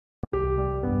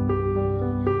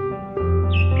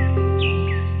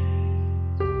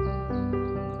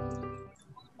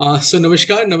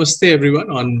Namaskar, Namaste everyone.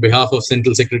 On behalf of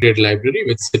Central Secretariat Library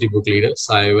with City Book Leaders,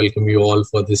 I welcome you all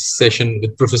for this session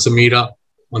with Professor Mira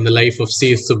on the life of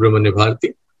C.Subramania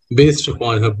Bharati, based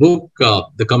upon her book,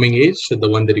 The Coming Age, the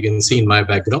one that you can see in my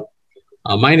background.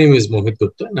 My name is Mohit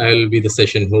Gupta, and I will be the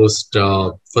session host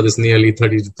for this nearly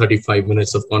 30 to 35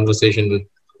 minutes of conversation with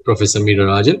Professor Mira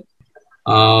Rajan.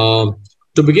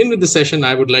 To begin with the session,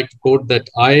 I would like to quote that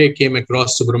I came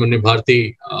across Subramania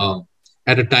Bharati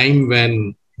at a time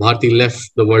when Bharati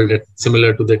left the world at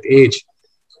similar to that age.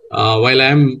 While I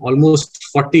am almost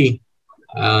 40,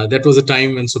 that was a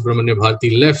time when Subramania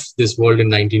Bharati left this world in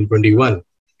 1921.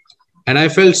 And I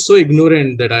felt so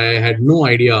ignorant that I had no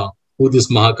idea who this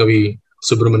Mahakavi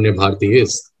Subramania Bharati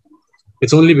is.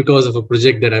 It's only because of a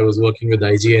project that I was working with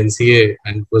IGNCA,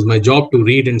 and it was my job to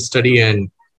read and study and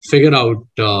figure out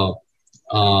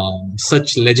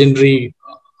such legendary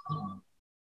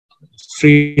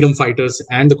freedom fighters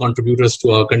and the contributors to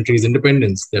our country's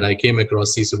independence that I came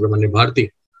across C.Subramania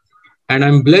Bharati. And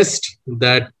I'm blessed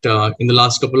that in the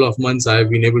last couple of months,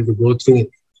 I've been able to go through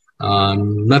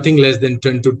nothing less than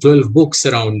 10 to 12 books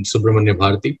around Subramania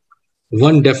Bharati.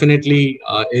 One definitely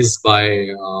is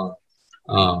by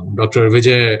Dr.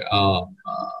 Vijaya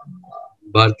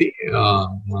Bharati,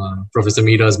 Professor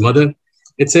Mira's mother.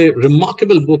 It's a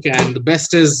remarkable book, and the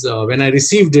best is when I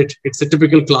received it, it's a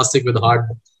typical classic with hard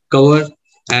cover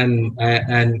and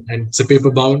it's a paper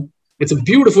bound. It's a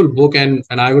beautiful book, and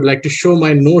I would like to show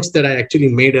my notes that I actually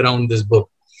made around this book.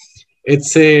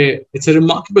 It's a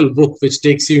remarkable book which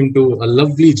takes you into a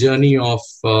lovely journey of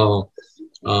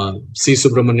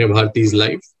C.Subramania Bharati's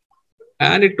life,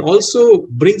 and it also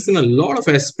brings in a lot of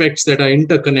aspects that are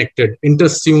interconnected,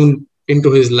 intersewn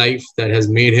into his life that has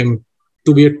made him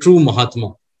to be a true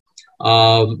Mahatma.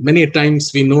 Many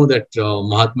times we know that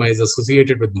Mahatma is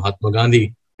associated with Mahatma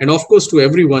Gandhi. And of course, to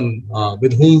everyone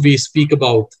with whom we speak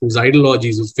about, whose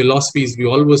ideologies, whose philosophies we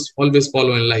always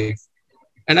follow in life.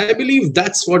 And I believe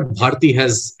that's what Bharati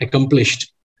has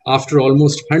accomplished after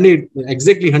almost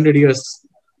exactly 100 years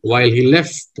while he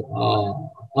left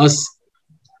us.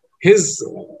 His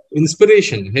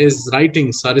inspiration, his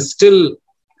writings are still,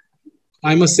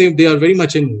 I must say, they are very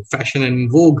much in fashion and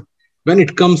in vogue when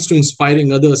it comes to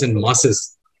inspiring others and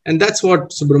masses. And that's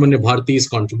what Subramania Bharati's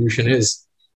contribution is.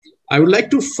 I would like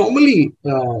to formally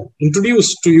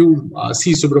introduce to you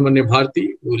C.Subramania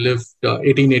Bharati, who lived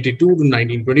 1882 to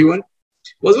 1921,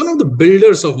 was one of the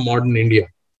builders of modern India,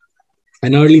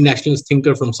 an early nationalist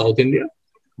thinker from South India.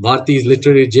 Bharati's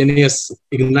literary genius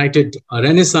ignited a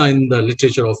renaissance in the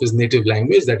literature of his native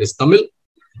language, that is Tamil.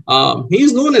 He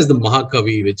is known as the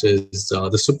Mahakavi, which is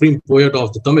the supreme poet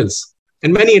of the Tamils.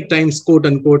 And many times, quote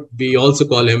unquote, we also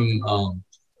call him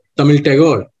Tamil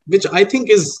Tagore, which I think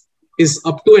is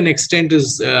up to an extent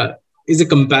is a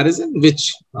comparison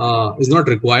which is not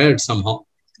required somehow.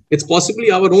 It's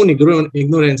possibly our own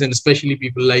ignorance, and especially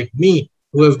people like me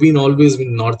who have been always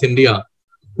in North India,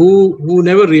 who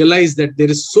never realize that there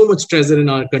is so much treasure in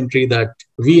our country that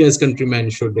we as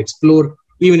countrymen should explore,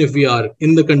 even if we are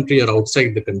in the country or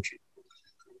outside the country.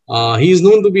 He is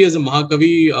known to be as a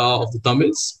Mahakavi of the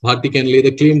Tamils. Bharati can lay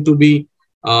the claim to be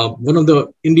one of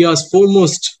the India's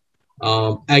foremost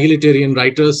egalitarian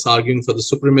writers, arguing for the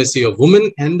supremacy of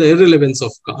women and the irrelevance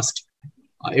of caste.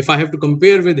 If I have to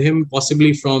compare with him,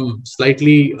 possibly from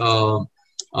slightly or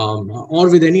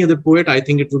with any other poet, I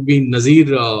think it would be Nazir,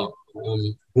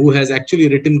 who has actually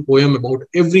written poem about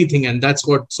everything, and that's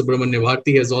what Subramania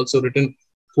Bharati has also written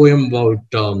poem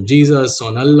about Jesus,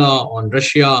 on Allah, on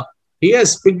Russia. He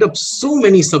has picked up so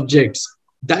many subjects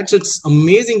that it's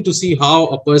amazing to see how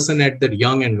a person at that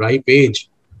young and ripe age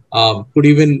could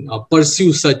even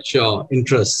pursue such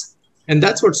interests. And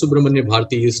that's what Subramania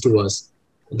Bharati is to us.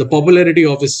 The popularity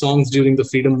of his songs during the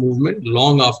freedom movement,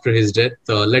 long after his death,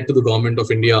 led to the government of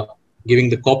India giving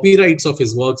the copyrights of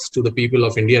his works to the people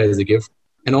of India as a gift.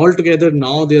 And altogether,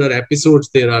 now there are episodes,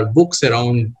 there are books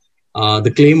around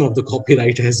the claim of the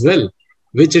copyright as well,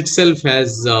 which itself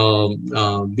has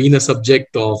been a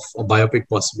subject of a biopic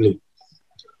possibly.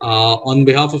 On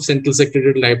behalf of Central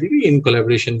Secretariat Library, in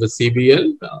collaboration with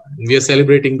CBL, we are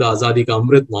celebrating the Azaadi Ka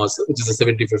Amrit Mahotsav, which is the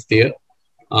 75th year.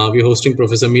 We are hosting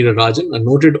Professor Mira Rajan, a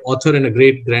noted author and a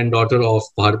great-granddaughter of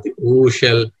Bharati, who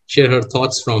shall share her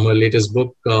thoughts from her latest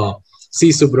book,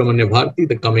 C.Subramania Bharati,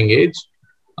 The Coming Age,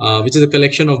 which is a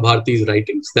collection of Bharati's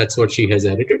writings. That's what she has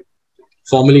edited.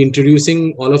 Formally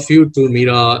introducing all of you to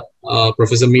Mira,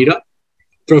 Professor Mira.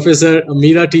 Professor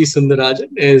Mira T. Sundara Rajan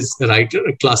is a writer,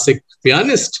 a classic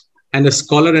pianist, and a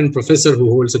scholar and professor who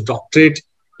holds a doctorate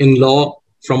in law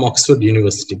from Oxford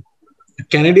University. A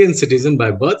Canadian citizen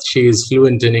by birth, she is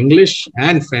fluent in English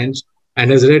and French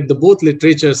and has read the both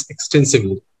literatures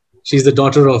extensively. She's the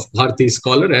daughter of Bharati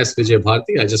scholar S. Vijaya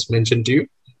Bharati, I just mentioned to you,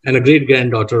 and a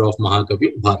great-granddaughter of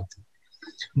Mahakavi Bharati.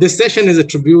 This session is a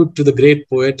tribute to the great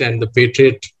poet and the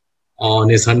patriot on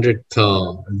his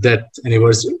 100th death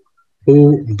anniversary,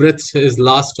 who breathed his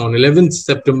last on 11th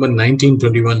September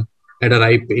 1921 at a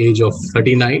ripe age of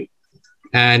 39.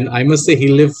 And I must say he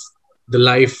lived the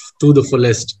life to the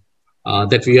fullest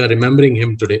that we are remembering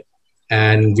him today.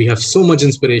 And we have so much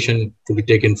inspiration to be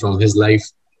taken from his life.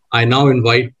 I now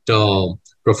invite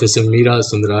Professor Mira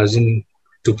Rajan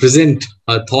to present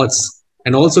her thoughts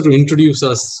and also to introduce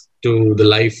us to the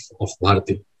life of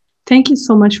Bharati. Thank you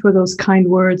so much for those kind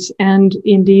words and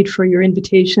indeed for your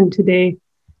invitation today.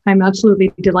 I'm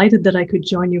absolutely delighted that I could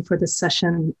join you for this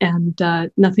session, and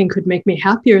nothing could make me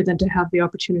happier than to have the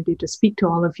opportunity to speak to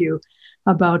all of you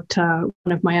about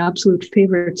one of my absolute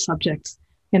favorite subjects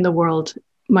in the world,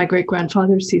 my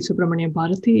great-grandfather, C.Subramania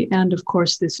Bharati, and of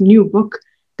course this new book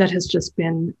that has just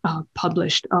been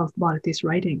published of Bharati's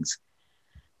writings.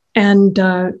 And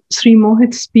Sri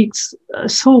Mohit speaks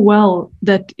so well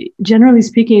that generally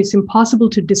speaking, it's impossible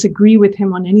to disagree with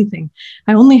him on anything.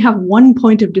 I only have one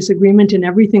point of disagreement in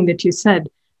everything that you said,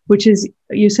 which is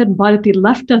you said Bharati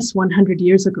left us 100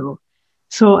 years ago.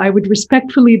 So I would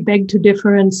respectfully beg to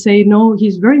differ and say, no,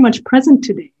 he's very much present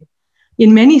today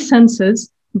in many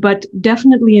senses, but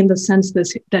definitely in the sense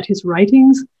that his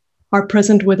writings are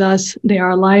present with us. They are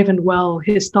alive and well.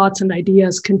 His thoughts and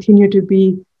ideas continue to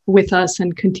be with us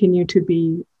and continue to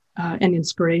be an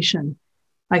inspiration,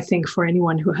 I think, for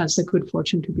anyone who has the good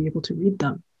fortune to be able to read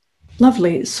them.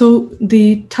 Lovely. So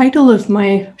the title of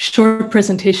my short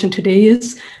presentation today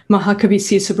is Mahakavi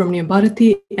C.Subramania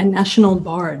Bharati, a National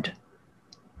Bard.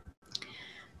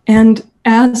 And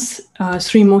as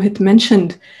Sri Mohit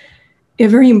mentioned, a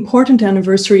very important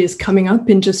anniversary is coming up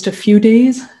in just a few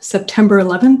days, September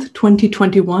 11th,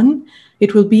 2021.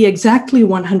 It will be exactly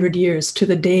 100 years to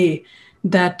the day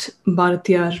that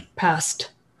Bharatiyar passed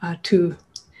to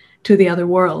the other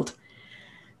world.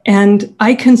 And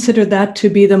I consider that to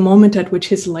be the moment at which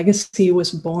his legacy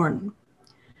was born.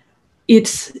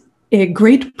 It's a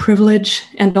great privilege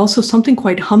and also something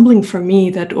quite humbling for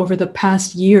me that over the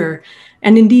past year,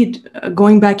 and indeed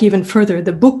going back even further,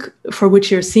 the book for which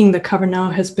you're seeing the cover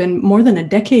now has been more than a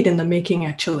decade in the making,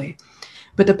 actually.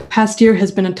 But the past year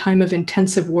has been a time of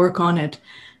intensive work on it.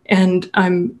 And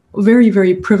I'm very,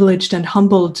 very privileged and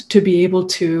humbled to be able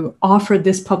to offer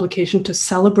this publication to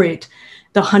celebrate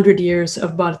the 100 years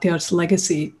of Bharatiyar's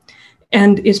legacy.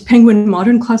 And it's Penguin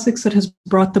Modern Classics that has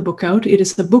brought the book out. It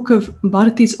is the book of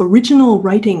Bharati's original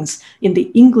writings in the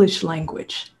English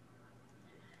language.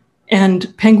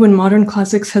 And Penguin Modern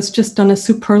Classics has just done a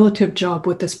superlative job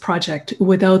with this project.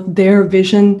 Without their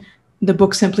vision, the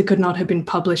book simply could not have been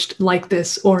published like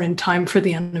this or in time for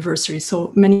the anniversary.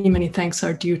 So many, many thanks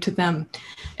are due to them.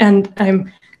 And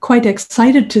I'm quite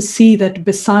excited to see that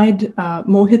beside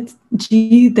Mohit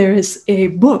ji, there is a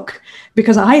book,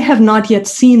 because I have not yet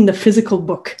seen the physical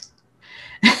book,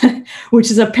 which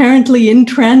is apparently in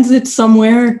transit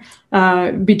somewhere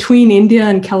between India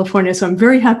and California. So I'm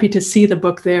very happy to see the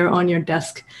book there on your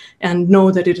desk and know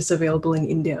that it is available in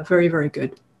India. Very, very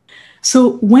good.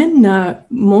 So when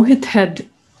Mohit had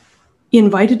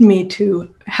invited me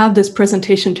to have this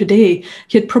presentation today,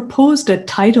 he had proposed a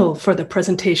title for the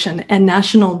presentation, A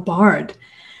National Bard.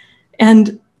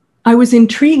 And I was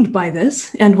intrigued by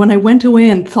this. And when I went away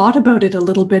and thought about it a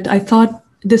little bit, I thought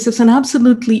this is an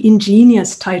absolutely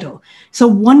ingenious title. It's a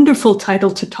wonderful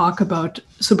title to talk about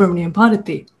Subramania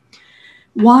Bharati.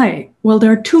 Why? Well,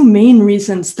 there are two main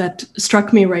reasons that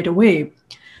struck me right away.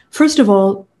 First of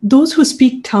all, those who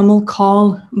speak Tamil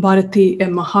call Bharati a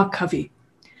Mahakavi.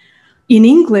 In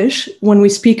English, when we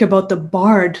speak about the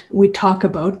bard, we talk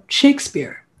about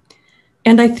Shakespeare.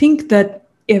 And I think that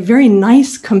a very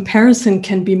nice comparison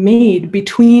can be made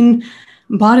between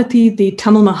Bharati, the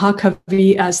Tamil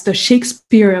Mahakavi, as the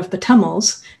Shakespeare of the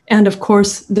Tamils, and of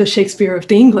course, the Shakespeare of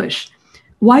the English.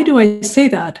 Why do I say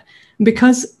that?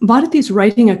 Because Bharati's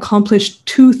writing accomplished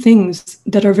two things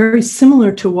that are very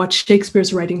similar to what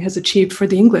Shakespeare's writing has achieved for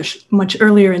the English, much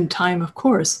earlier in time, of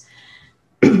course.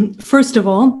 First of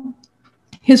all,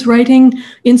 his writing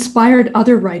inspired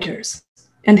other writers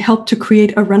and helped to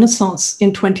create a renaissance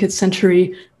in 20th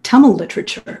century Tamil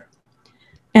literature.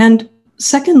 And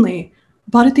secondly,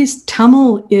 Bharati's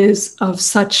Tamil is of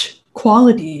such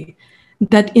quality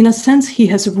that in a sense, he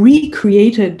has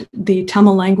recreated the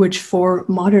Tamil language for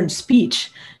modern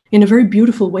speech in a very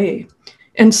beautiful way.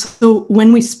 And so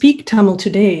when we speak Tamil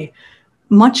today,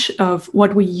 much of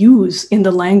what we use in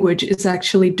the language is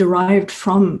actually derived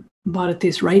from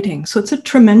Bharati's writing. So it's a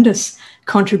tremendous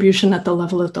contribution at the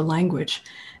level of the language.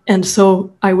 And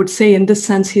so I would say in this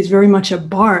sense, he's very much a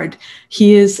bard.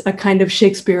 He is a kind of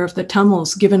Shakespeare of the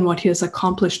Tamils, given what he has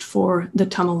accomplished for the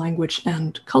Tamil language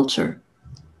and culture.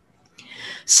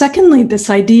 Secondly, this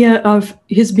idea of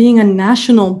his being a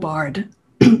national bard,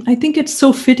 I think it's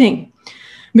so fitting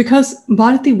because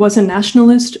Bharati was a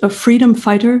nationalist, a freedom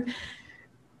fighter,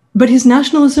 but his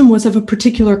nationalism was of a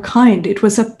particular kind. It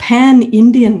was a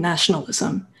pan-Indian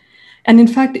nationalism. And in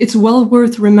fact, it's well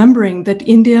worth remembering that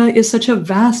India is such a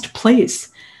vast place.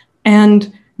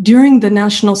 And during the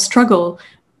national struggle,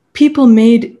 people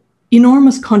made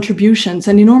enormous contributions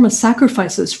and enormous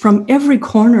sacrifices from every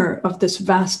corner of this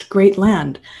vast, great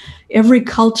land. Every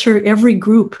culture, every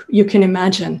group you can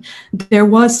imagine, there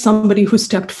was somebody who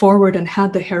stepped forward and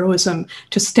had the heroism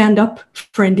to stand up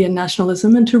for Indian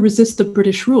nationalism and to resist the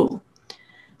British rule.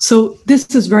 So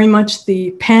this is very much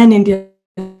the pan-Indian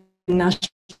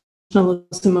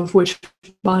nationalism of which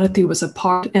Bharati was a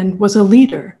part and was a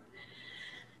leader.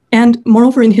 And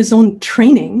moreover, in his own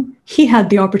training, he had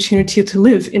the opportunity to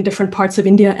live in different parts of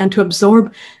India and to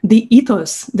absorb the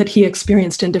ethos that he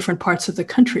experienced in different parts of the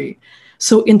country.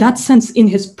 So in that sense, in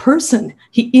his person,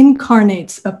 he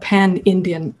incarnates a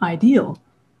pan-Indian ideal.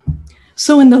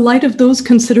 So in the light of those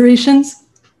considerations,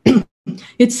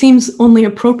 it seems only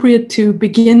appropriate to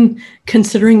begin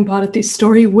considering Bharati's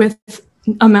story with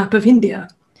a map of India.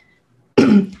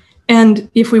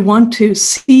 And if we want to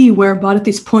see where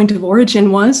Bharati's point of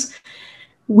origin was,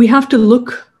 we have to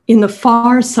look in the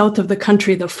far south of the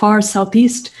country, the far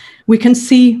southeast. We can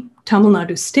see Tamil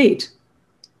Nadu state.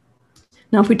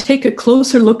 Now, if we take a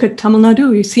closer look at Tamil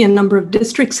Nadu, you see a number of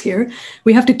districts here.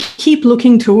 We have to keep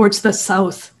looking towards the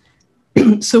south.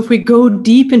 So if we go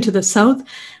deep into the south,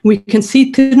 we can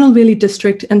see Tirunelveli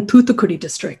district and Thoothukudi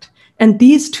district. And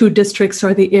these two districts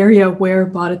are the area where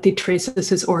Bharati traces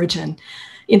his origin.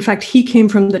 In fact, he came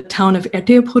from the town of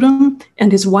Ettayapuram,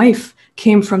 and his wife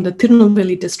came from the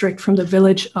Tirunelveli district, from the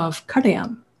village of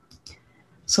Kadayam.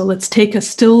 So let's take a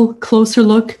still closer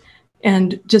look.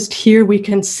 And just here we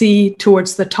can see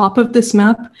towards the top of this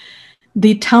map,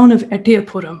 the town of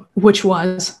Ettayapuram, which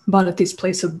was Bharati's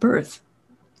place of birth.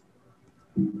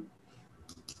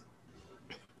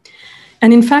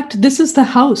 And in fact, this is the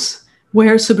house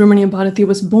where Subramania Bharati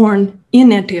was born, in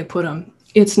Ettayapuram.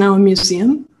 It's now a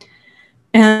museum.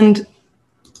 And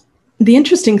the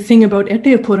interesting thing about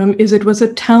Ettayapuram is it was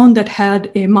a town that had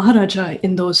a Maharaja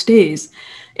in those days.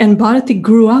 And Bharati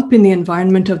grew up in the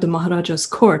environment of the Maharaja's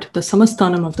court, the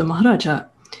Samasthanam of the Maharaja.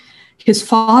 His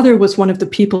father was one of the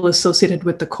people associated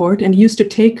with the court and used to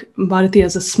take Bharati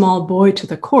as a small boy to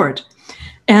the court.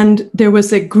 And there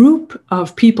was a group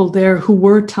of people there who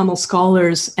were Tamil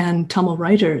scholars and Tamil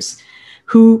writers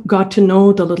who got to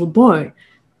know the little boy.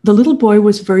 The little boy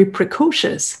was very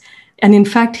precocious. And in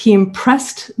fact, he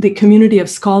impressed the community of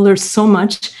scholars so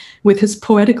much with his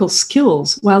poetical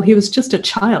skills while he was just a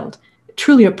child,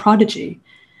 truly a prodigy,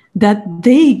 that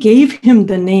they gave him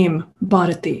the name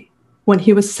Bharati when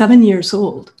he was 7 years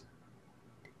old.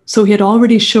 So he had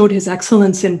already showed his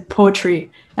excellence in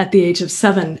poetry at the age of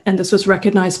 7, and this was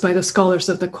recognized by the scholars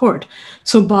of the court.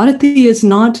 So Bharati is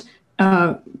not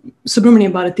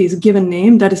Subramania Bharati's given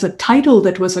name. That is a title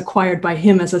that was acquired by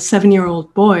him as a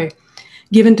 7-year-old boy,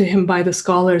 given to him by the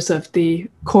scholars of the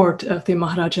court of the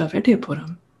Maharaja of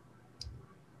Ettayapuram.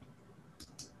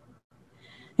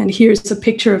 And here's a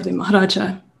picture of the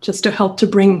Maharaja, just to help to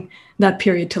bring that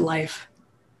period to life.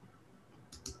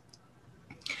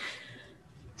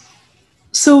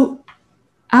 So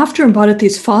after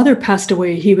Bharati's father passed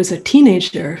away, he was a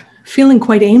teenager, feeling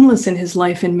quite aimless in his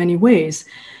life in many ways.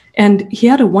 And he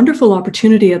had a wonderful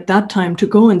opportunity at that time to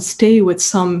go and stay with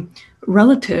some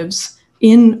relatives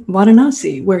in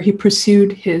Varanasi, where he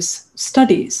pursued his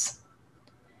studies.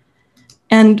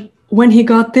 And when he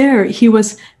got there, he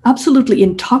was absolutely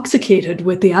intoxicated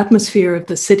with the atmosphere of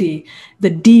the city, the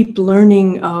deep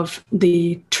learning of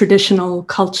the traditional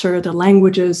culture, the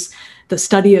languages, the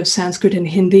study of Sanskrit and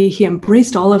Hindi. He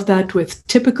embraced all of that with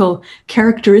typical,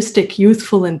 characteristic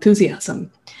youthful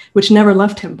enthusiasm, which never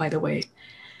left him, by the way.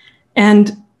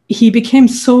 And he became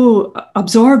so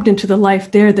absorbed into the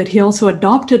life there that he also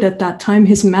adopted at that time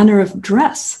his manner of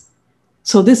dress.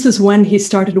 So this is when he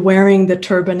started wearing the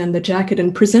turban and the jacket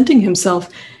and presenting himself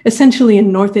essentially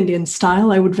in North Indian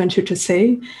style, I would venture to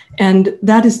say. And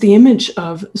that is the image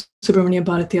of Subramania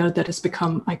Bharati that has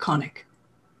become iconic.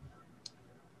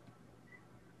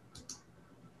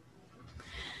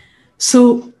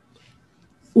 So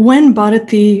when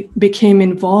Bharati became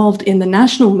involved in the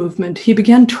national movement, he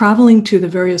began traveling to the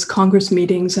various Congress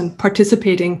meetings and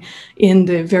participating in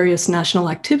the various national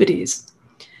activities.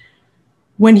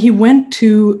 When he went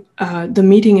to the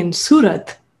meeting in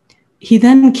Surat, he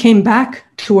then came back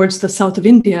towards the south of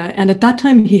India. And at that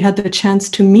time, he had the chance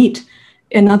to meet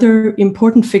another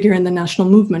important figure in the national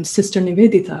movement, Sister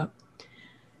Nivedita.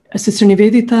 Sister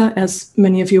Nivedita, as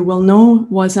many of you will know,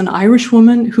 was an Irish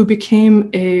woman who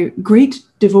became a great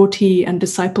devotee and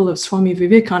disciple of Swami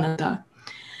Vivekananda.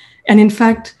 And in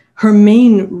fact, her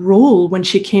main role when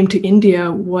she came to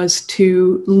India was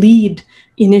to lead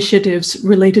initiatives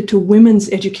related to women's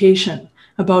education,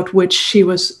 about which she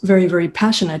was very, very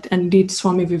passionate. And indeed,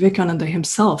 Swami Vivekananda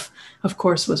himself, of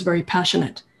course, was very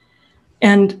passionate.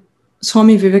 And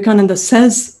Swami Vivekananda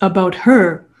says about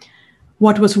her,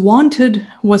 what was wanted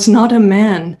was not a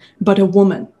man, but a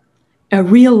woman, a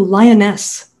real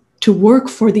lioness to work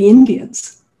for the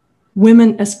Indians,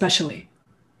 women especially.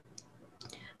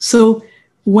 So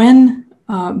when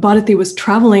Bharati was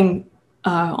traveling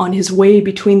on his way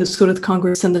between the Surat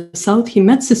Congress and the South, he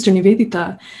met Sister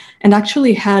Nivedita and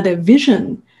actually had a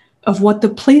vision of what the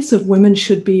place of women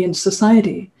should be in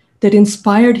society that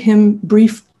inspired him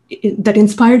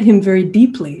very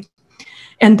deeply.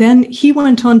 And then he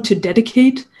went on to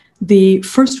dedicate the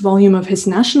first volume of his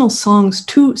national songs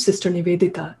to Sister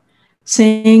Nivedita,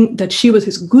 saying that she was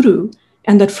his guru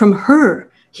and that from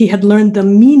her he had learned the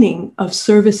meaning of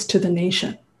service to the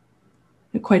nation.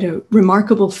 Quite a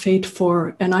remarkable fate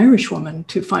for an Irish woman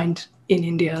to find in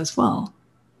India as well.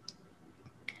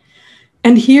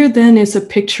 And here then is a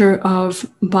picture of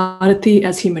Bharati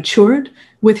as he matured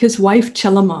with his wife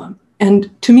Chellamma. And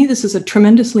to me, this is a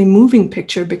tremendously moving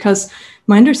picture because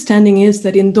my understanding is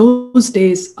that in those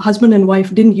days, husband and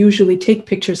wife didn't usually take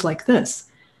pictures like this.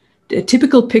 A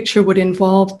typical picture would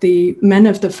involve the men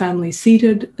of the family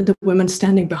seated, the women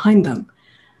standing behind them.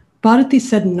 Bharati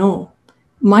said, no,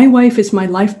 my wife is my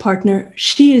life partner.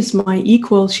 She is my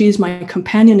equal. She is my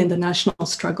companion in the national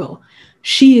struggle.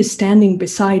 She is standing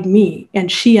beside me,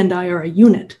 and she and I are a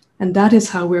unit. And that is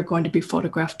how we're going to be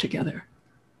photographed together.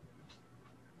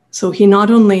 So he not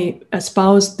only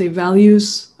espoused the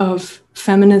values of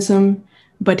feminism,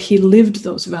 but he lived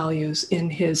those values in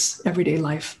his everyday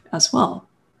life as well.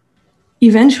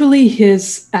 Eventually,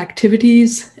 his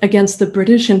activities against the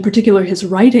British, in particular his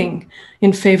writing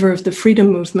in favor of the freedom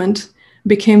movement,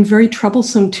 became very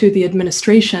troublesome to the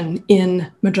administration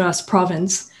in Madras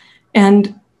province.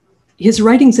 And his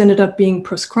writings ended up being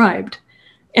proscribed.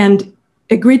 And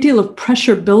a great deal of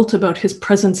pressure built about his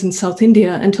presence in South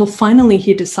India until finally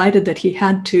he decided that he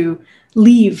had to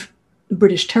leave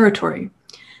British territory.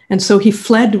 And so he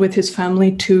fled with his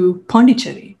family to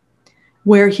Pondicherry,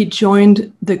 where he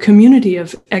joined the community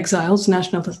of exiles,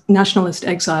 nationalist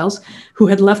exiles, who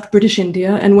had left British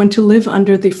India and went to live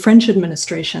under the French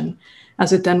administration,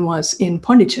 as it then was, in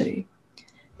Pondicherry.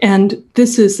 And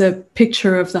this is a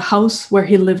picture of the house where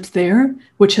he lived there,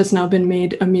 which has now been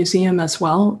made a museum as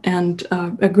well. And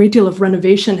a great deal of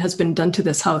renovation has been done to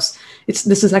this house.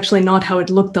 This is actually not how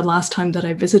it looked the last time that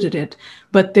I visited it,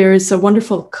 but there is a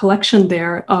wonderful collection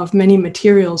there of many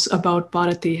materials about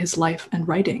Bharati, his life and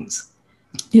writings.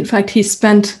 In fact, he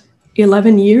spent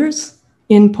 11 years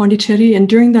in Pondicherry, and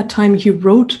during that time he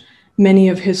wrote many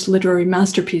of his literary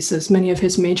masterpieces, many of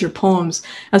his major poems,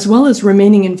 as well as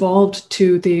remaining involved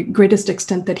to the greatest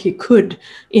extent that he could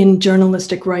in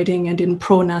journalistic writing and in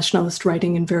pro-nationalist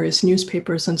writing in various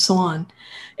newspapers and so on.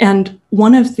 And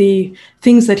one of the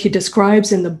things that he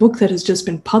describes in the book that has just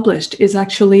been published is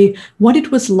actually what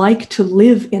it was like to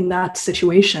live in that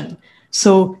situation.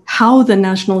 So how the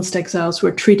nationalist exiles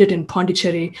were treated in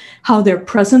Pondicherry, how their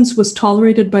presence was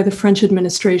tolerated by the French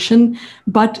administration,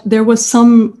 but there was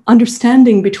some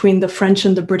understanding between the French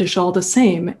and the British all the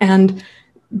same. And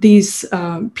these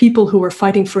people who were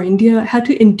fighting for India had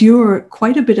to endure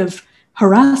quite a bit of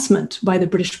harassment by the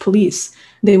British police.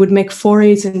 They would make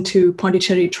forays into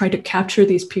Pondicherry, try to capture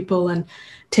these people and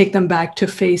take them back to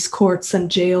face courts and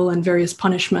jail and various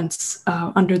punishments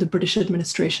under the British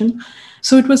administration.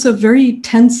 So it was a very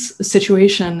tense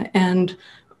situation, and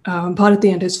Bharati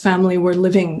and his family were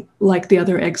living like the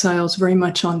other exiles, very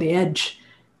much on the edge,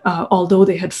 although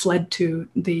they had fled to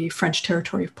the French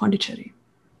territory of Pondicherry.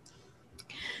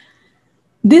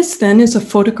 This then is a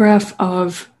photograph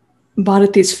of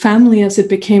Bharati's family as it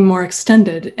became more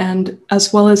extended, and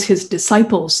as well as his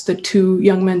disciples, the two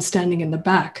young men standing in the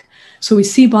back. So we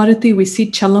see Bharati, we see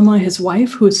Chellamma, his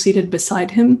wife, who is seated beside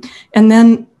him. And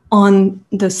then on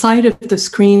the side of the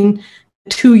screen,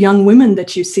 two young women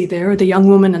that you see there, the young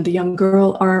woman and the young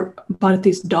girl, are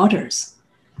Bharati's daughters.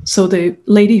 So the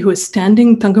lady who is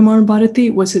standing, Thangamar Bharati,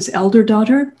 was his elder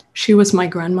daughter. She was my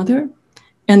grandmother.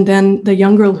 And then the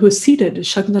young girl who is seated,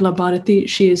 Shakuntala Bharati,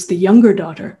 she is the younger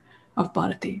daughter of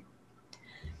Bharati.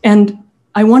 And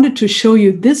I wanted to show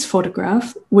you this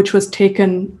photograph, which was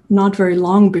taken not very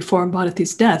long before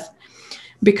Bharati's death,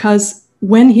 because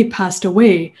when he passed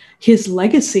away, his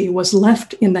legacy was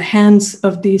left in the hands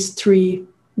of these three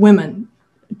women,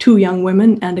 two young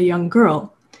women and a young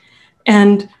girl.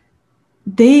 And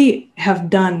they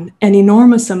have done an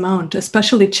enormous amount,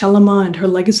 especially Chellama, and her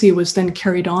legacy was then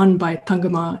carried on by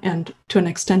Thangama and to an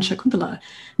extent Shakuntala.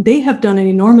 They have done an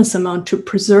enormous amount to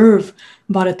preserve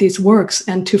Bharati's works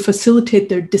and to facilitate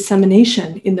their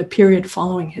dissemination in the period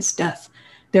following his death.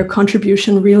 Their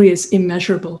contribution really is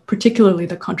immeasurable, particularly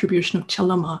the contribution of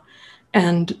Chellama,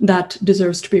 and that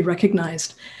deserves to be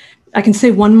recognized. I can say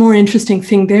one more interesting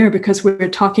thing there, because we're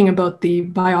talking about the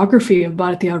biography of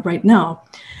Bharatiya right now.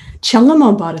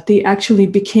 Chellama Bharati actually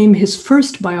became his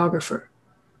first biographer.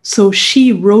 So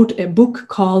she wrote a book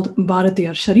called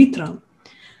Bharatiya Charitram.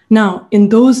 Now, in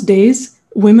those days,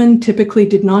 women typically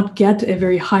did not get a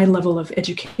very high level of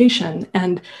education.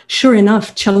 And sure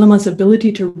enough, Chellama's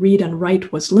ability to read and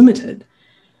write was limited.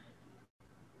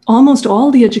 Almost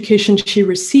all the education she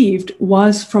received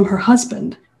was from her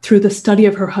husband, through the study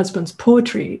of her husband's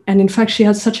poetry. And in fact, she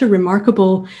had such a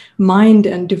remarkable mind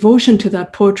and devotion to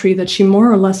that poetry that she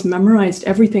more or less memorized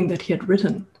everything that he had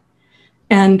written.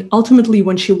 And ultimately,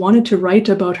 when she wanted to write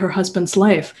about her husband's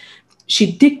life,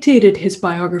 she dictated his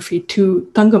biography to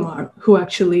Thangamar, who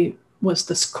actually was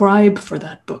the scribe for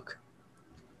that book.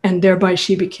 And thereby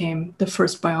she became the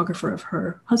first biographer of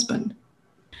her husband.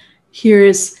 Here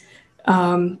is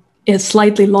a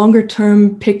slightly longer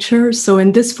term picture. So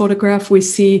in this photograph, we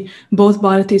see both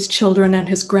Bharati's children and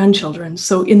his grandchildren.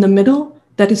 So in the middle,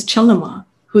 that is Chellama,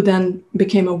 who then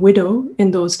became a widow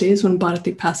in those days when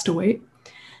Bharati passed away,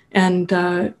 and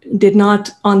did not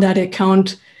on that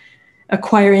account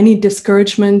acquire any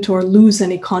discouragement or lose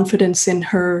any confidence in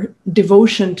her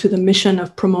devotion to the mission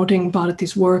of promoting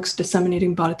Bharati's works,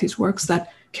 disseminating Bharati's works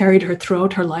that carried her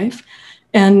throughout her life.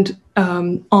 And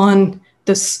on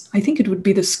this, I think it would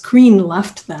be the screen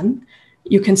left then,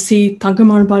 you can see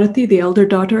Thangamar Bharati, the elder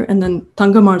daughter, and then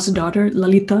Thangamar's daughter,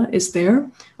 Lalita, is there.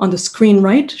 On the screen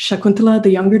right, Shakuntala, the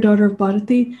younger daughter of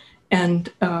Bharati,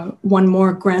 and one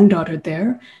more granddaughter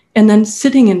there. And then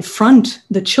sitting in front,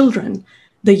 the children,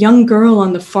 the young girl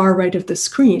on the far right of the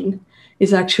screen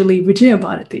is actually Vijaya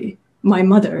Bharati, my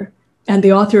mother, and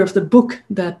the author of the book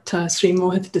that Sri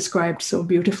Mohit described so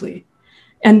beautifully.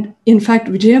 And in fact,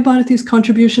 Vijaya Bharati's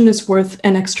contribution is worth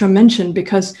an extra mention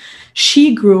because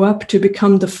she grew up to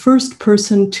become the first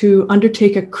person to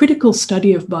undertake a critical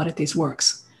study of Bharati's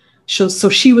works. So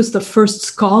she was the first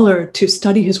scholar to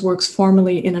study his works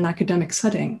formally in an academic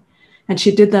setting. And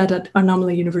she did that at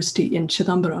Annamalai University in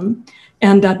Chidambaram.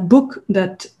 And that book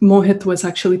that Mohit was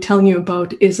actually telling you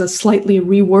about is a slightly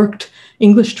reworked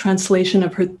English translation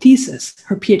of her thesis,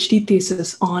 her PhD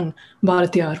thesis on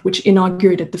Bharatiyar, which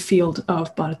inaugurated the field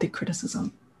of Bharati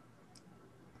criticism.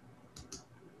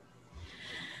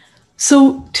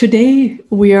 So today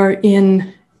we are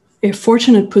in a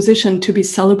fortunate position to be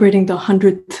celebrating the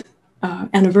 100th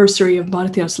anniversary of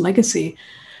Bharatiyar's legacy.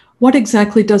 What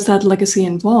exactly does that legacy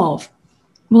involve?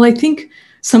 Well, I think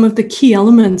some of the key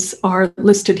elements are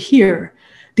listed here.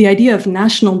 The idea of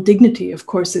national dignity, of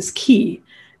course, is key.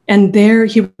 And there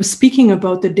he was speaking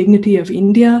about the dignity of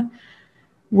India,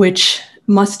 which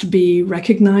must be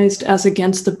recognized as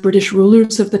against the British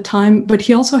rulers of the time. But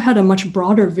he also had a much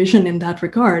broader vision in that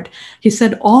regard. He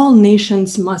said all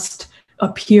nations must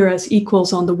appear as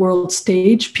equals on the world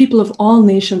stage. People of all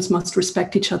nations must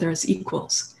respect each other as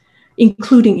equals,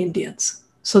 including Indians.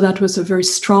 So that was a very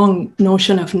strong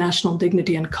notion of national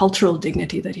dignity and cultural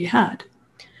dignity that he had.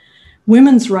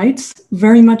 Women's rights,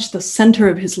 very much the center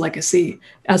of his legacy,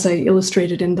 as I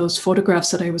illustrated in those photographs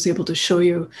that I was able to show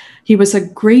you. He was a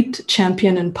great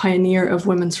champion and pioneer of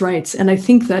women's rights. And I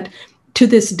think that to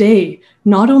this day,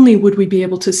 not only would we be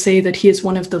able to say that he is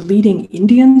one of the leading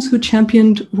Indians who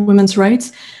championed women's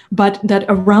rights, but that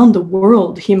around the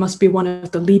world, he must be one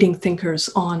of the leading thinkers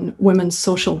on women's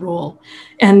social role.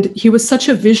 And he was such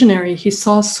a visionary, he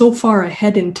saw so far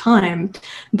ahead in time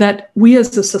that we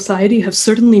as a society have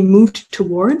certainly moved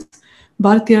towards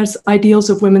Bharatiyar's ideals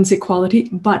of women's equality,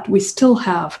 but we still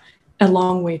have a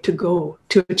long way to go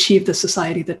to achieve the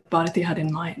society that Bharati had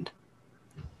in mind.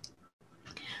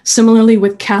 Similarly,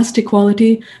 with caste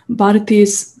equality,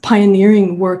 Bharati's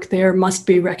pioneering work there must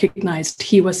be recognized.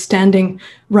 He was standing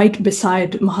right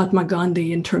beside Mahatma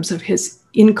Gandhi in terms of his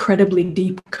incredibly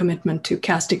deep commitment to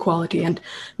caste equality. And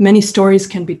many stories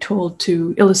can be told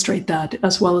to illustrate that,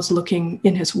 as well as looking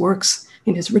in his works,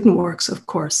 in his written works, of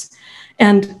course.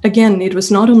 And again, it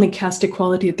was not only caste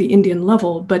equality at the Indian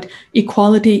level, but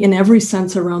equality in every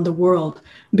sense around the world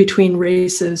between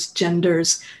races,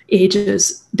 genders,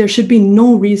 ages. There should be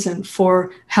no reason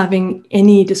for having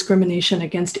any discrimination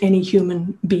against any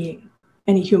human being,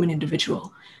 any human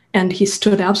individual. And he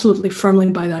stood absolutely firmly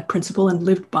by that principle and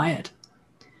lived by it.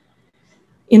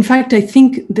 In fact, I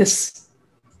think this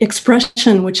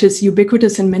expression, which is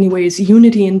ubiquitous in many ways,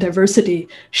 unity in diversity,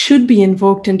 should be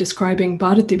invoked in describing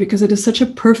Bharati, because it is such a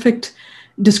perfect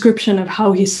description of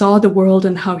how he saw the world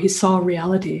and how he saw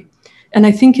reality. And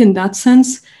I think in that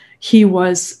sense, he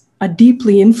was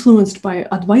deeply influenced by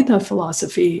Advaita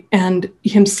philosophy, and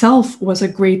himself was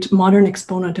a great modern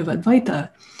exponent of Advaita,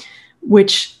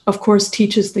 which of course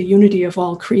teaches the unity of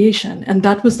all creation. And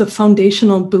that was the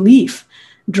foundational belief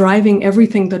driving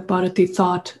everything that Bharati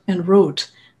thought and wrote,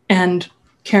 and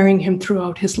carrying him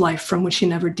throughout his life, from which he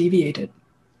never deviated.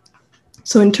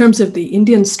 So in terms of the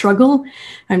Indian struggle,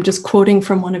 I'm just quoting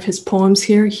from one of his poems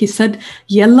here. He said,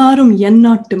 "Yellarum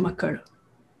yennattu makkal."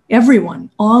 Everyone,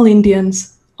 all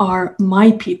Indians are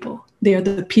my people. They are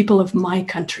the people of my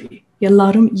country.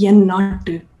 Yellarum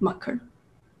yennattu makkal.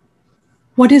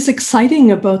 What is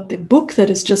exciting about the book that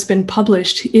has just been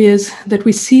published is that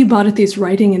we see Bharati's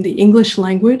writing in the English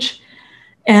language,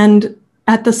 and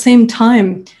at the same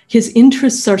time, his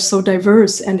interests are so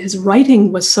diverse and his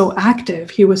writing was so active.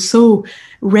 He was so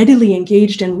readily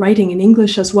engaged in writing in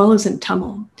English as well as in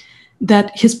Tamil,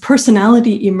 that his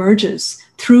personality emerges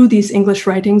through these English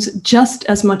writings just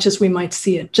as much as we might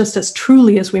see it, just as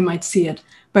truly as we might see it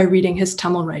by reading his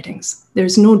Tamil writings.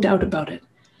 There's no doubt about it.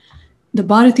 The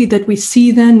Bharati that we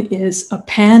see then is a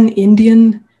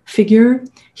pan-Indian figure.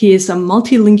 He is a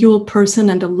multilingual person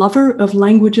and a lover of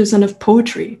languages and of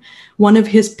poetry. One of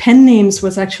his pen names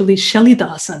was actually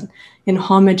Shelleydasan, in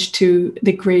homage to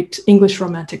the great English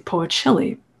romantic poet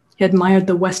Shelley. He admired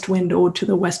the West Wind Ode to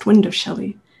the West Wind of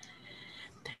Shelley.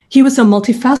 He was a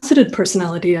multifaceted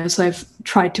personality, as I've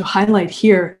tried to highlight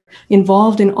here,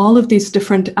 involved in all of these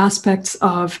different aspects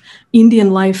of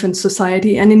Indian life and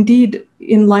society, and indeed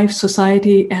in life,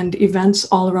 society, and events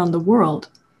all around the world.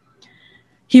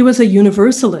 He was a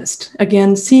universalist,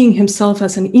 again, seeing himself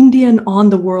as an Indian on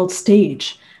the world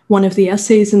stage. One of the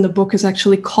essays in the book is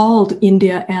actually called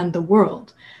India and the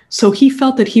World. So he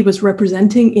felt that he was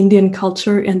representing Indian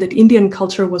culture, and that Indian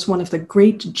culture was one of the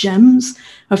great gems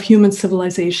of human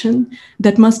civilization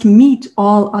that must meet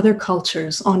all other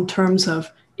cultures on terms of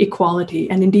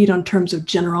equality and indeed on terms of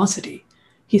generosity.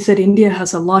 He said India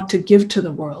has a lot to give to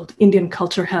the world. Indian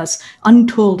culture has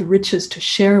untold riches to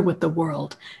share with the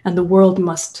world, and the world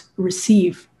must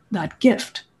receive that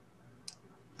gift.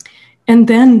 And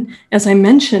then, as I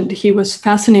mentioned, he was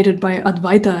fascinated by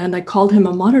Advaita, and I called him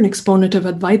a modern exponent of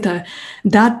Advaita.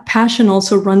 That passion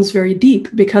also runs very deep,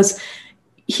 because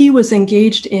he was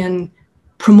engaged in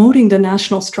promoting the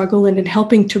national struggle and in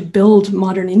helping to build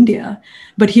modern India.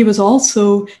 But he was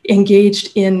also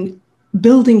engaged in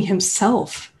building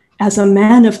himself as a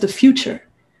man of the future.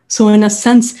 So in a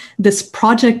sense, this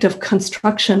project of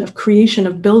construction, of creation,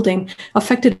 of building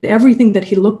affected everything that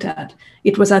he looked at.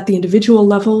 It was at the individual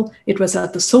level, it was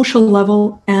at the social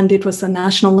level, and it was the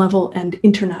national level and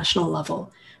international level.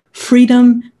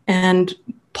 Freedom and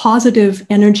positive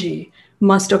energy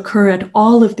must occur at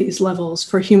all of these levels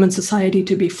for human society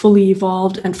to be fully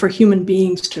evolved and for human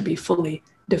beings to be fully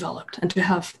developed and to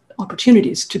have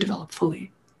opportunities to develop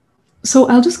fully. So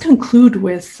I'll just conclude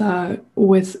with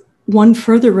one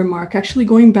further remark, actually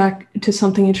going back to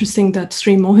something interesting that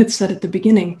Sri Mohit said at the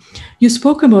beginning. You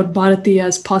spoke about Bharati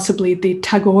as possibly the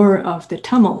Tagore of the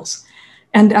Tamils.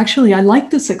 And actually, I like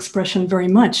this expression very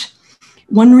much.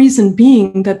 One reason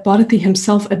being that Bharati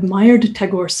himself admired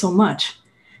Tagore so much.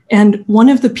 And one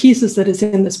of the pieces that is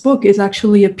in this book is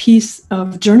actually a piece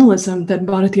of journalism that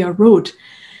Bharatiya wrote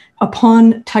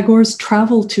upon Tagore's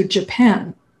travel to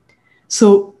Japan.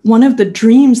 So one of the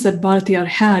dreams that Bharatiya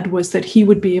had was that he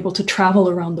would be able to travel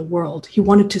around the world. He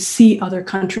wanted to see other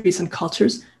countries and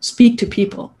cultures, speak to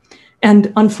people.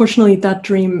 And unfortunately, that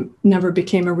dream never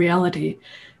became a reality.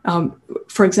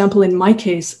 For example, in my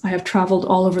case, I have traveled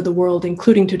all over the world,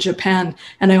 including to Japan.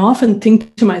 And I often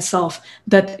think to myself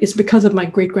that it's because of my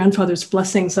great-grandfather's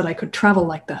blessings that I could travel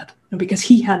like that, because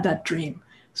he had that dream.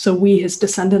 So we, his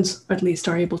descendants, at least,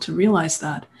 are able to realize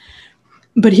that.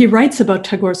 But he writes about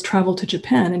Tagore's travel to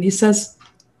Japan, and he says,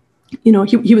 you know,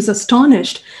 he was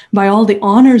astonished by all the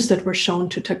honors that were shown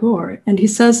to Tagore. And he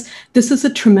says, this is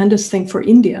a tremendous thing for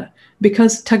India,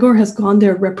 because Tagore has gone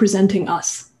there representing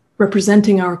us,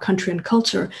 representing our country and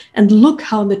culture. And look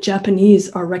how the Japanese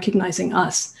are recognizing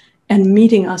us and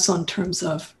meeting us on terms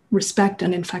of respect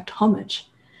and, in fact, homage.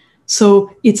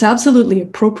 So it's absolutely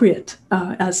appropriate,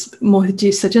 as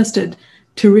Mohitji suggested,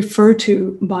 to refer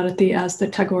to Bharati as the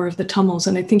Tagore of the Tamils.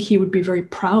 And I think he would be very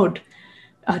proud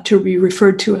to be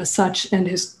referred to as such, and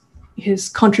his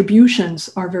contributions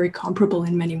are very comparable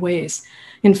in many ways.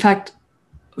 In fact,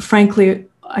 frankly,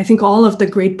 I think all of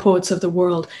the great poets of the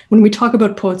world, when we talk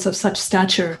about poets of such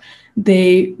stature,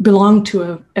 they belong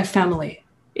to a family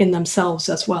in themselves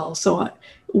as well. So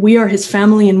we are his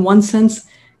family in one sense.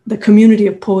 The community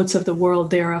of poets of the world,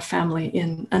 they are a family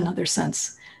in another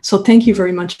sense. So thank you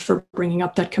very much for bringing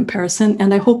up that comparison.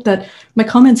 And I hope that my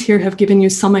comments here have given you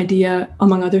some idea,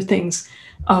 among other things,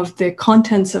 of the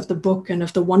contents of the book and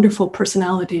of the wonderful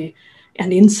personality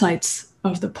and insights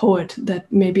of the poet that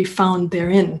may be found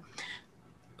therein.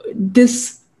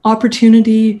 This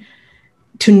opportunity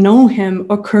to know him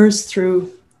occurs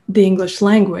through the English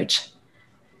language.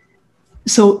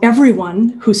 So everyone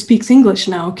who speaks English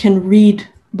now can read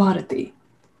Bharati.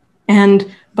 And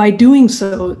by doing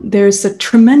so, there's a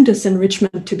tremendous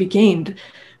enrichment to be gained,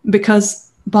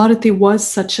 because Bharati was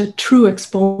such a true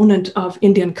exponent of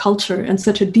Indian culture and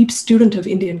such a deep student of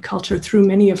Indian culture through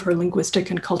many of her linguistic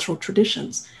and cultural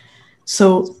traditions.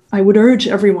 So I would urge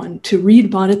everyone to read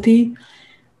Bharati,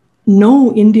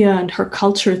 know India and her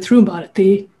culture through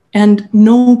Bharati, and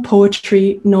know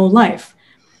poetry, know life.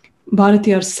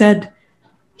 Bharatiyar said,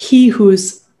 "He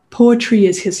whose poetry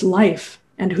is his life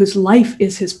and whose life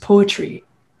is his poetry,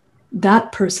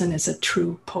 that person is a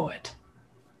true poet."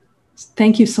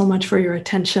 Thank you so much for your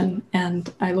attention,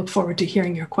 and I look forward to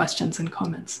hearing your questions and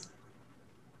comments.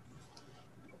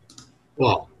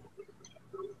 Wow.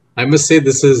 I must say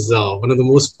this is one of the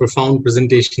most profound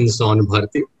presentations on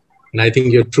Bharati. And I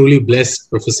think you're truly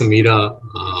blessed, Professor Mira.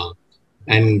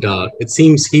 And it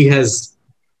seems he has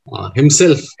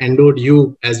himself endowed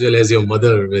you as well as your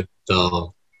mother with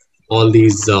all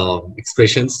these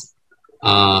expressions,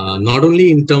 not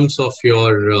only in terms of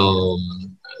your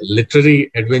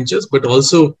literary adventures, but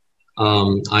also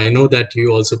I know that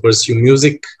you also pursue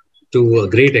music to a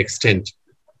great extent.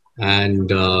 And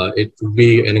it would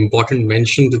be an important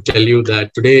mention to tell you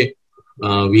that today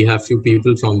we have few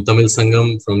people from Tamil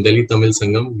Sangam, from Delhi Tamil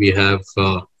Sangam. We have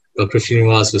Dr.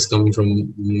 Srinivas, who's coming from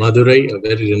Madurai, a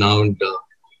very renowned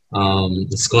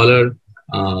scholar.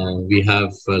 We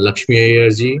have Lakshmi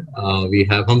Ayarji. We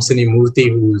have Hamsini Murthy,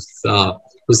 who's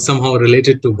somehow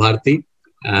related to Bharati.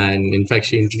 And in fact,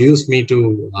 she introduced me to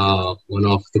one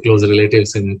of the close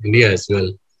relatives in India as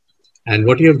well. And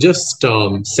what you have just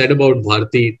said about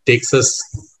Bharati takes us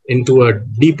into a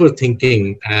deeper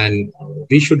thinking, and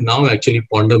we should now actually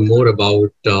ponder more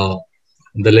about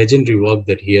the legendary work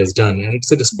that he has done. And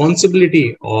it's a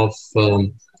responsibility of,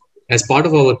 as part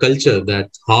of our culture, that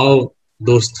how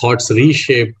those thoughts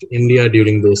reshaped India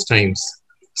during those times,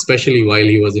 especially while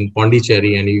he was in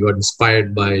Pondicherry and he got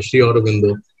inspired by Sri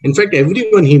Aurobindo. In fact,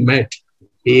 everyone he met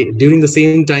during the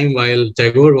same time while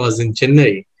Tagore was in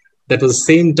Chennai, that was the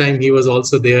same time he was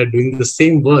also there doing the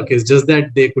same work. It's just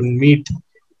that they couldn't meet,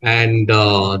 and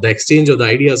the exchange of the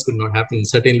ideas could not happen.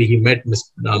 Certainly, he met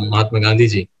Mahatma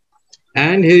Gandhiji.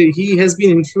 And he has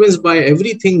been influenced by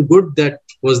everything good that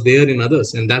was there in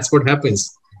others. And that's what happens.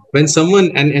 When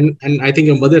someone, and I think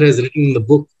your mother has written in the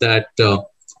book that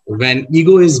when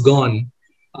ego is gone,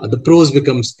 the prose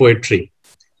becomes poetry.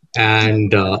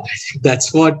 And I think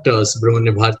that's what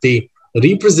Subramania Bharati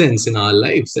represents in our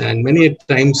lives. And many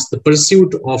times the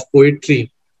pursuit of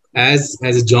poetry as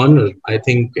a genre, I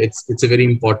think it's a very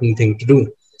important thing to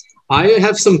do. I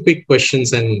have some quick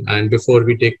questions, and before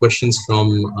we take questions from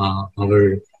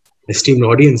our esteemed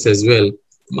audience as well,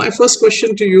 my first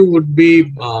question to you would be,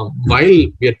 while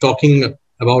we are talking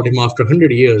about him after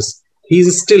 100 years,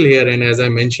 he's still here, and as I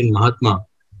mentioned, Mahatma.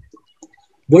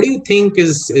 What do you think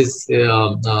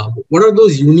what are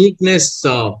those uniqueness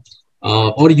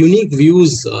or unique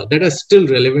views that are still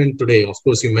relevant today? Of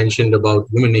course, you mentioned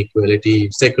about women equality,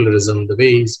 secularism, the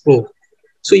way he spoke.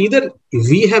 So either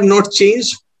we have not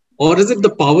changed, or is it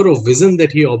the power of vision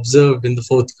that he observed in the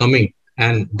forthcoming?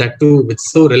 And that too,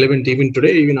 it's so relevant even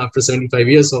today, even after 75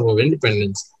 years of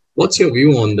independence. What's your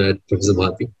view on that, Professor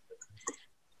Bharati?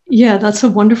 Yeah, that's a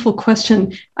wonderful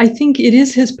question. I think it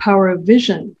is his power of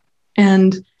vision.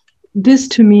 And this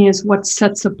to me is what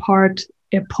sets apart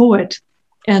a poet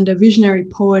and a visionary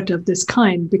poet of this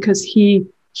kind, because he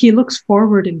looks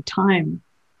forward in time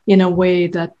in a way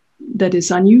that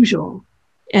is unusual.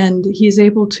 And he's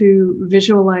able to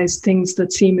visualize things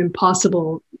that seem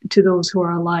impossible to those who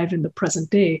are alive in the present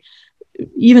day.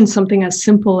 Even something as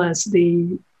simple as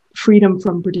the freedom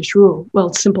from British rule. Well,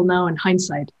 it's simple now in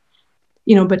hindsight.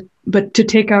 but to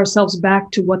take ourselves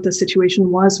back to what the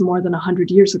situation was more than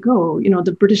 100 years ago,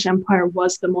 the British Empire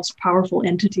was the most powerful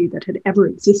entity that had ever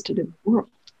existed in the world,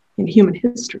 in human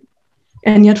history.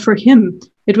 And yet for him,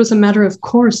 it was a matter of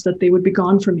course that they would be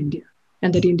gone from India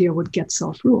and that India would get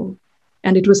self-rule.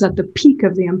 And it was at the peak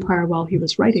of the empire while he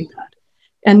was writing that.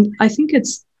 And I think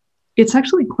it's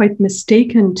actually quite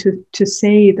mistaken to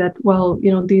say that, well,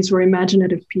 these were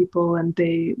imaginative people and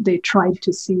they tried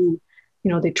to see,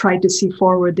 they tried to see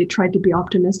forward, they tried to be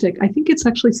optimistic. I think it's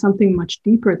actually something much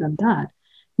deeper than that,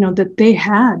 that they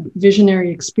had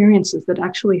visionary experiences that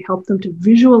actually helped them to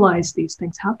visualize these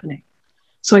things happening.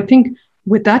 So I think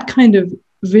with that kind of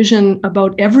vision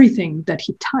about everything that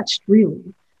he touched,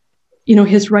 really,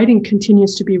 his writing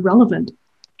continues to be relevant.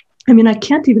 I mean, I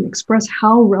can't even express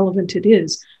how relevant it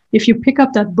is. If you pick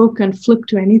up that book and flip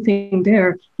to anything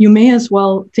there, you may as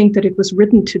well think that it was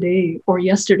written today or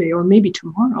yesterday or maybe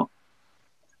tomorrow.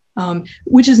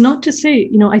 Which is not to say,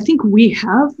 I think we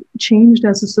have changed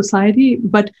as a society,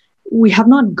 but we have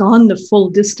not gone the full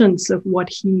distance of what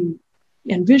he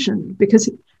envisioned, because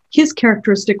his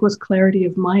characteristic was clarity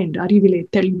of mind, arivile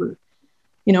telivu,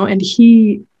 and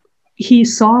he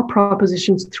saw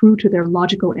propositions through to their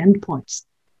logical endpoints.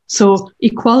 So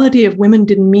equality of women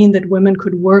didn't mean that women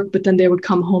could work, but then they would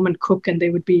come home and cook and they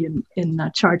would be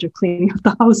in charge of cleaning up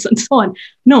the house and so on.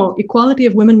 No, equality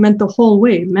of women meant the whole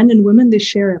way. Men and women, they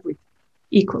share everything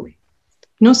equally.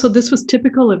 So this was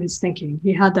typical of his thinking.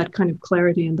 He had that kind of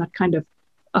clarity and that kind of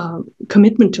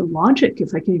commitment to logic,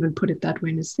 if I can even put it that way,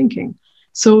 in his thinking.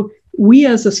 So we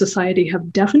as a society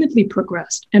have definitely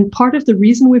progressed. And part of the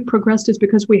reason we've progressed is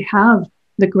because we have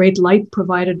the great light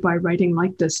provided by writing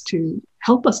like this to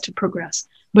help us to progress.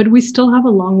 But we still have a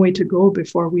long way to go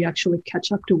before we actually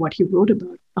catch up to what he wrote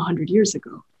about 100 years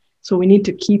ago. So we need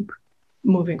to keep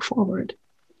moving forward.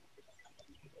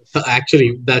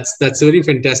 Actually, that's a very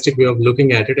fantastic way of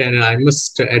looking at it. And I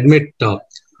must admit,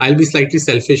 I'll be slightly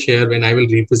selfish here when I will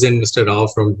represent Mr. Rao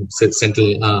from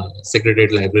Central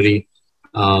Secretariat Library,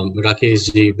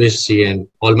 Rakesh ji, Vish ji, and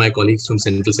all my colleagues from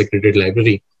Central Secretariat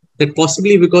Library. That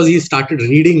possibly because he started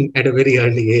reading at a very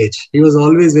early age. He was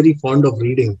always very fond of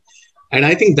reading. And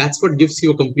I think that's what gives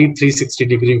you a complete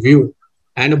 360-degree view.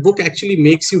 And a book actually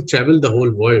makes you travel the whole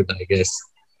world, I guess.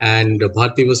 And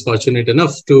Bharati was fortunate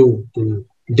enough to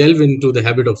delve into the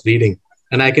habit of reading.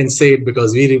 And I can say it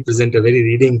because we represent a very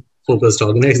reading-focused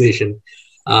organization.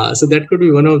 So that could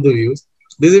be one of the views.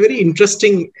 There's a very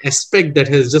interesting aspect that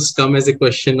has just come as a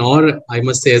question, or I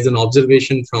must say as an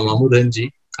observation from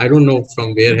Amudhanji. I don't know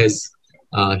from where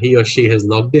he or she has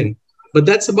logged in, but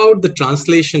that's about the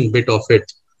translation bit of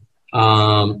it.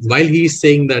 While he's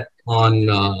saying that on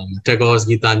Tagore's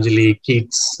Gitanjali,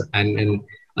 Keats, and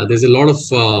there's a lot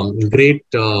of great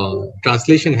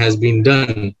translation has been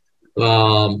done.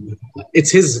 It's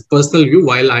his personal view,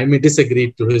 while I may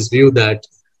disagree to his view that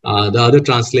the other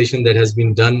translation that has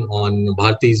been done on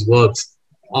Bharati's works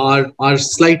are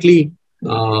slightly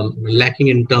lacking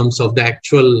in terms of the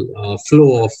actual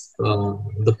flow of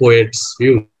the poet's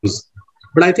views.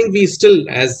 But I think we still,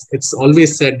 as it's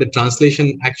always said, the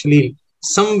translation actually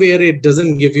somewhere it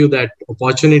doesn't give you that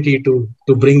opportunity to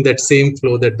bring that same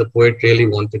flow that the poet really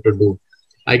wanted to do.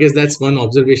 I guess that's one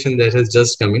observation that has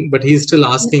just come in, but he's still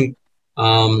asking,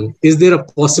 is there a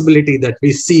possibility that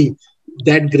we see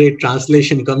that great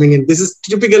translation coming in? This is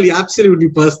typically absolutely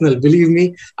personal. Believe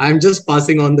me, I'm just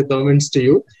passing on the comments to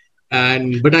you.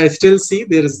 But I still see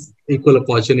there is equal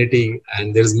opportunity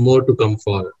and there's more to come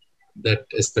for that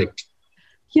aspect.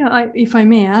 Yeah, if I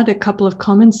may add a couple of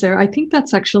comments there, I think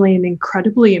that's actually an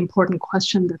incredibly important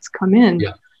question that's come in.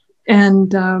 Yeah.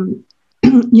 And,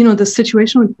 the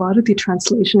situation with Bharati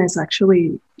translation is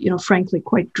actually, frankly,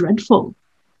 quite dreadful.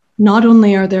 Not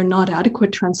only are there not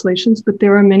adequate translations, but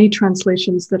there are many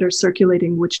translations that are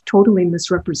circulating which totally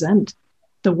misrepresent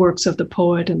the works of the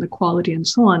poet and the quality and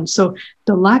so on. So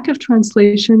the lack of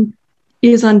translation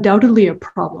is undoubtedly a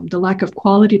problem. The lack of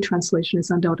quality translation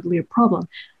is undoubtedly a problem.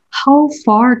 How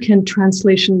far can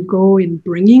translation go in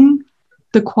bringing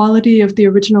the quality of the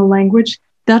original language?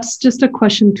 That's just a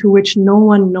question to which no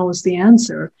one knows the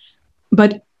answer.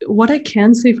 But what I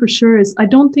can say for sure is I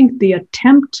don't think the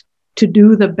attempt to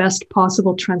do the best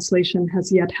possible translation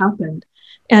has yet happened.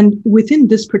 And within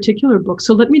this particular book,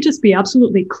 so let me just be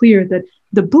absolutely clear that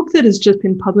the book that has just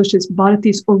been published is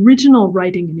Bharati's original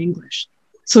writing in English.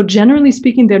 So generally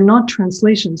speaking, they're not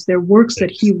translations. They're works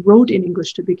that he wrote in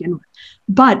English to begin with.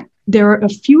 But there are a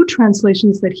few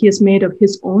translations that he has made of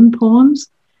his own poems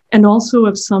and also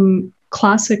of some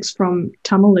classics from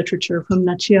Tamil literature, from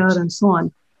Nachiyar and so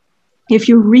on. If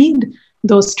you read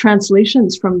those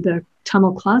translations from the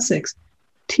Tamil classics,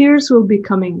 tears will be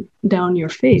coming down your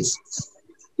face.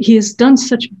 He has done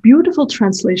such beautiful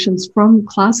translations from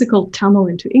classical Tamil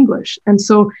into English. And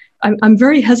so I'm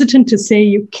very hesitant to say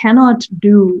you cannot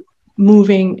do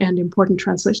moving and important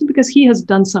translation because he has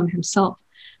done some himself.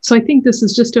 So I think this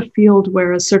is just a field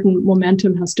where a certain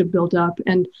momentum has to build up,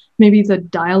 and maybe the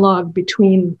dialogue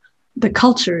between the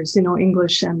cultures,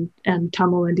 English and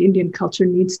Tamil and Indian culture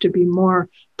needs to be more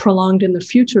prolonged in the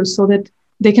future so that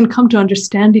they can come to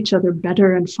understand each other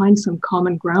better and find some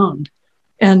common ground.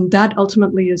 And that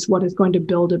ultimately is what is going to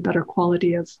build a better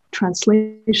quality of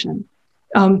translation.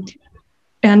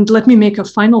 And let me make a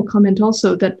final comment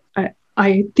also that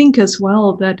I think as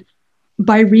well that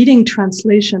by reading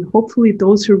translation, hopefully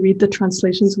those who read the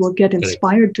translations will get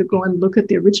inspired to go and look at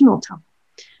the original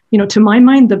Tamil. To my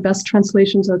mind, the best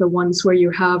translations are the ones where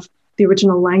you have the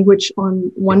original language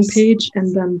on one page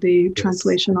and then the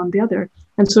translation on the other.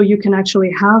 And so you can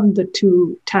actually have the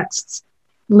two texts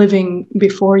living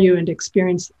before you and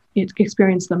experience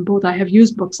them both. I have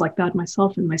used books like that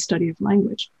myself in my study of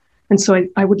language. And so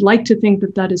I would like to think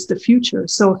that that is the future.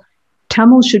 So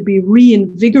Tamil should be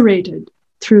reinvigorated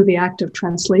through the act of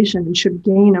translation and should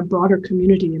gain a broader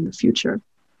community in the future.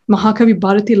 Mahakavi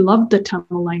Bharati loved the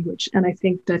Tamil language, and I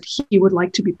think that he would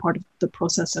like to be part of the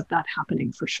process of that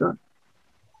happening for sure.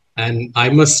 And I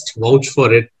must vouch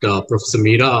for it, Professor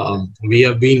Mira. We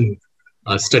have been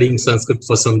studying Sanskrit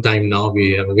for some time now.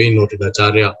 We have a very noted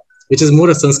Acharya, which is more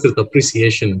a Sanskrit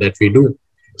appreciation that we do.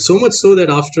 So much so that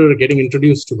after getting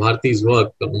introduced to Bharati's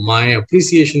work, my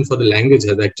appreciation for the language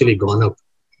has actually gone up.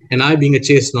 And I, being a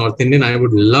chaste North Indian, I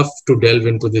would love to delve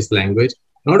into this language,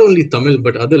 not only Tamil,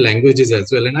 but other languages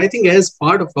as well. And I think as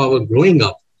part of our growing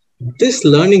up, this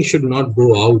learning should not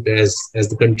go out as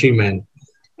the countryman.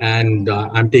 And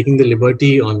I'm taking the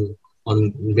liberty on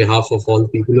behalf of all the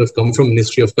people who have come from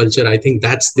Ministry of Culture. I think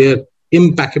that's their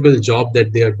impeccable job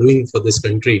that they are doing for this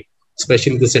country,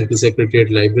 especially the Central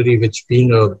Secretariat Library, which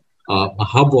being a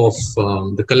hub of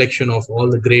the collection of all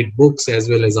the great books as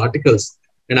well as articles.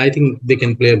 And I think they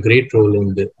can play a great role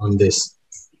on this.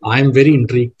 I'm very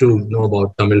intrigued to know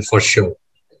about Tamil for sure.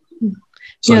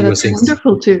 So yeah, that's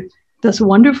wonderful too. That's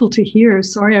wonderful to hear.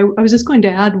 Sorry, I was just going to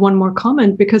add one more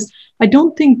comment because I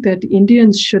don't think that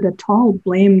Indians should at all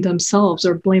blame themselves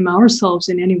or blame ourselves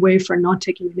in any way for not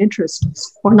taking an interest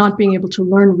or not being able to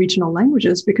learn regional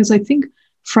languages, because I think,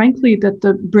 frankly, that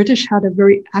the British had a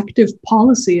very active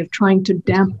policy of trying to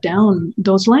damp down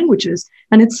those languages.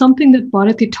 And it's something that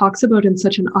Bharati talks about in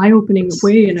such an eye-opening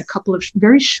way in a couple of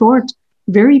very short,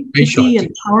 very pithy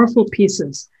and powerful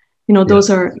pieces. Those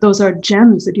are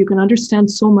gems that you can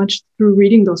understand so much through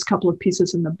reading those couple of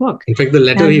pieces in the book. In fact, the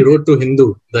letter he wrote to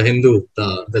the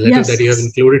letter that you have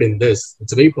included in this,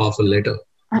 it's a very powerful letter.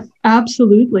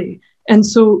 Absolutely. And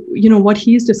so, what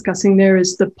he's discussing there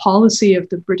is the policy of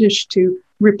the British to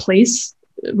replace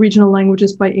regional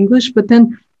languages by English, but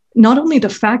then not only the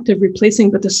fact of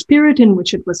replacing, but the spirit in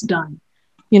which it was done.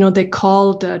 They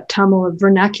called Tamil a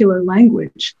vernacular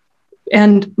language.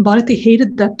 And Bharati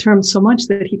hated that term so much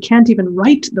that he can't even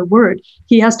write the word.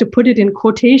 He has to put it in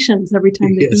quotations every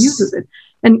time that he uses it.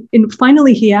 And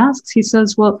finally he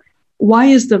says, well, why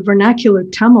is the vernacular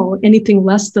Tamil anything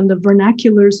less than the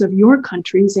vernaculars of your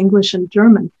countries, English and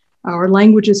German? Our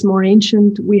language is more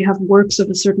ancient. We have works of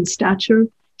a certain stature.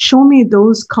 Show me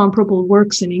those comparable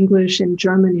works in English and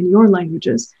German in your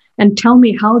languages, and tell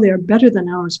me how they are better than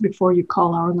ours before you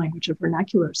call our language a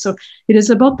vernacular. So it is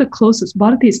about the closest.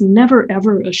 Bharati is never,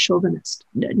 ever a chauvinist.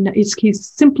 He's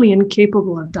simply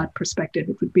incapable of that perspective.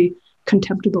 It would be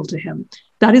contemptible to him.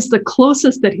 That is the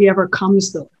closest that he ever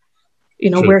comes, though.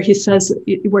 Where he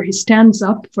stands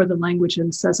up for the language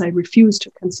and says, I refuse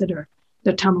to consider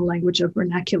the Tamil language a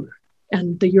vernacular,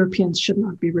 and the Europeans should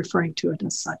not be referring to it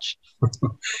as such.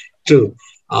 True.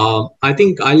 I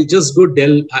think I'll just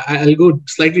I'll go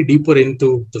slightly deeper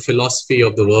into the philosophy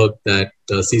of the work that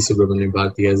C.Subramania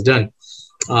Bharati has done.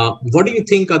 What do you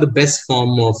think are the best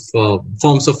forms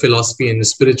of philosophy and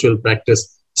spiritual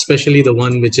practice, especially the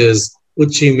one which is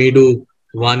Uchi Medu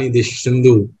Vani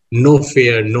Dishindu, no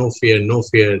fear, no fear, no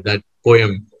fear, that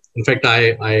poem. In fact,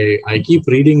 I keep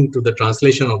reading to the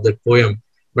translation of that poem,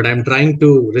 but I'm trying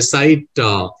to recite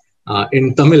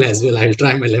in Tamil as well. I'll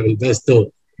try my level best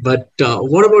though. But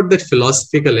what about that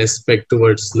philosophical aspect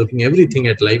towards looking everything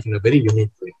at life in a very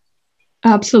unique way?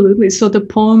 Absolutely. So the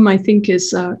poem, I think,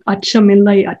 is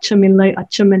Achamillai, Achamillai,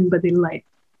 Achamenbadillai.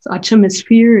 So Acham is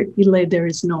fear, Illai, there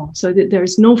is no. So there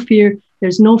is no fear,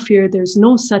 there's no fear, there's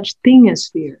no such thing as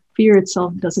fear. Fear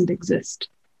itself doesn't exist.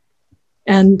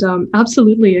 And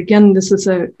absolutely, again, this is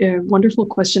a wonderful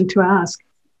question to ask.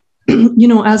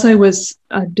 As I was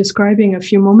describing a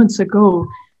few moments ago,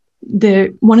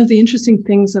 one of the interesting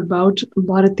things about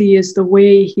Bharati is the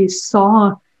way he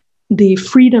saw the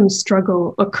freedom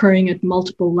struggle occurring at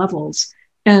multiple levels.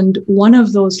 And one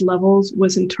of those levels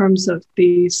was in terms of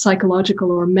the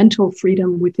psychological or mental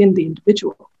freedom within the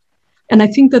individual. And I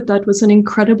think that that was an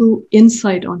incredible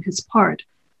insight on his part,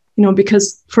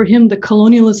 because for him, the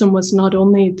colonialism was not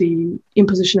only the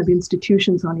imposition of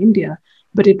institutions on India,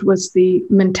 but it was the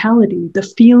mentality, the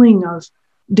feeling of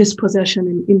dispossession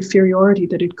and inferiority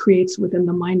that it creates within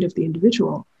the mind of the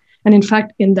individual. And in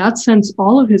fact, in that sense,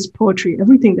 all of his poetry,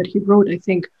 everything that he wrote, I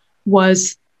think,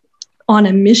 was on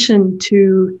a mission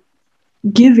to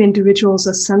give individuals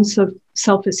a sense of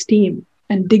self-esteem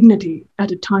and dignity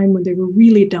at a time when they were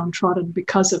really downtrodden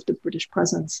because of the British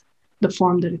presence, the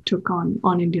form that it took on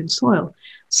Indian soil.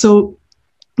 So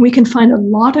we can find a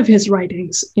lot of his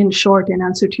writings, in short, in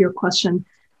answer to your question,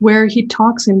 where he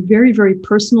talks in very, very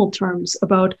personal terms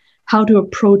about how to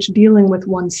approach dealing with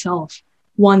oneself,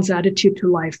 one's attitude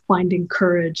to life, finding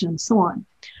courage, and so on.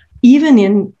 Even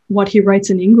in what he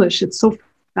writes in English, it's so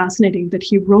fascinating that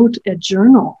he wrote a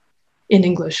journal in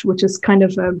English, which is kind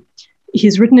of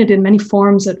he's written it in many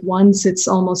forms at once. It's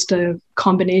almost a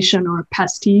combination or a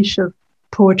pastiche of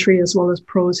poetry as well as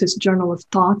prose, his journal of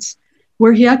thoughts,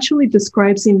 where he actually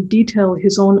describes in detail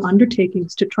his own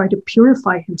undertakings to try to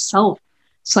purify himself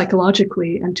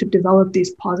psychologically and to develop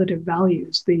these positive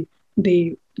values, the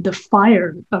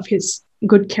fire of his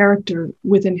good character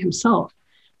within himself.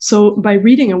 So by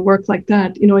reading a work like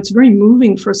that, it's very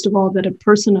moving, first of all, that a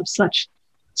person of such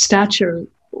stature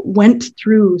went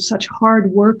through such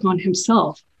hard work on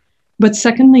himself. But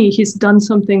secondly, he's done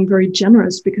something very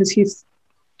generous because he's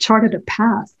charted a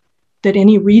path that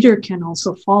any reader can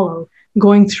also follow,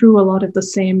 going through a lot of the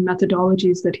same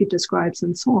methodologies that he describes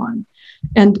and so on.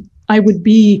 And I would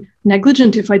be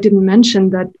negligent if I didn't mention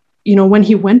that, when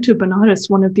he went to Benares,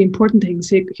 one of the important things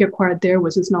he acquired there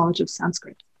was his knowledge of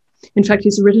Sanskrit. In fact,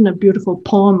 he's written a beautiful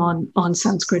poem on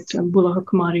Sanskrit, Bulaha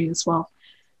Kumari as well.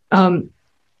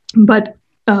 But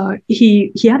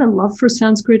he had a love for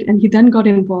Sanskrit, and he then got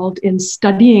involved in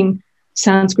studying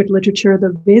Sanskrit literature,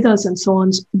 the Vedas and so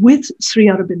on, with Sri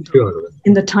Aurobindo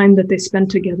in the time that they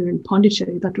spent together in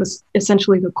Pondicherry. That was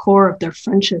essentially the core of their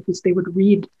friendship, is they would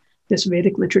read this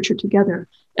Vedic literature together.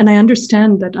 And I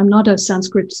understand that I'm not a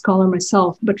Sanskrit scholar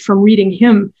myself, but from reading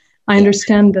him, I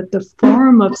understand that the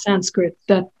form of Sanskrit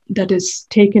that is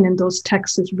taken in those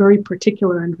texts is very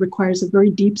particular and requires a very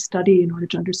deep study in order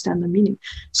to understand the meaning.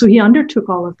 So he undertook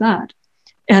all of that.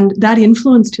 And that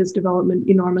influenced his development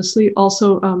enormously.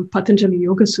 Also, Patanjali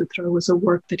Yoga Sutra was a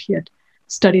work that he had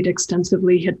studied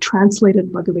extensively. He had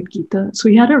translated Bhagavad Gita. So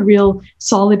he had a real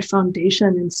solid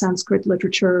foundation in Sanskrit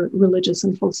literature, religious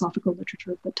and philosophical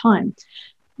literature at the time.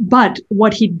 But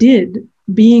what he did,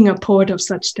 being a poet of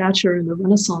such stature and a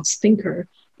Renaissance thinker,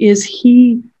 is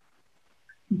he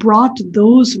brought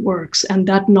those works and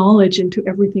that knowledge into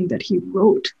everything that he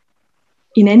wrote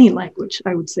in any language,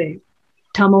 I would say,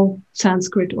 Tamil,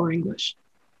 Sanskrit, or English.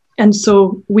 And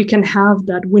so we can have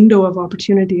that window of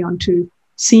opportunity onto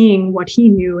seeing what he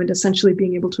knew and essentially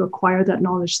being able to acquire that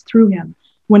knowledge through him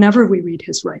whenever we read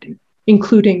his writing,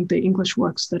 including the English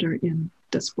works that are in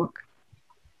this book.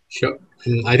 Sure.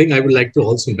 And I think I would like to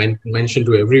also mention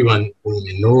to everyone who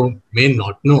may know, may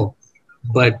not know,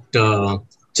 but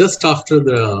just after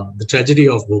the tragedy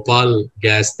of Bhopal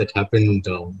gas that happened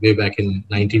way back in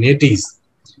 1980s,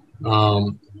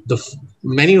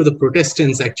 many of the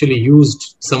Protestants actually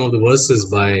used some of the verses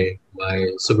by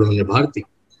Subramania Bharati.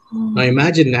 Now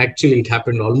imagine, actually it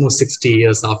happened almost 60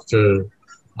 years after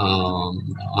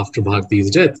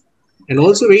Bharati's death. And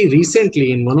also very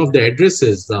recently in one of the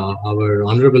addresses, our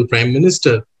Honorable Prime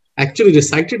Minister actually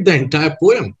recited the entire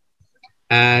poem,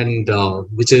 and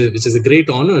which is a great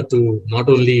honor to not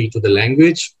only to the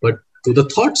language, but to the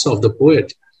thoughts of the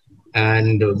poet,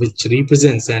 and which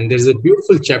represents, and there's a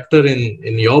beautiful chapter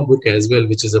in your book as well,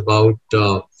 which is about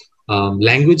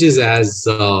languages as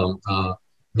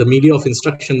the media of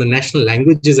instruction, the national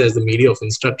languages as the media of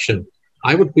instruction.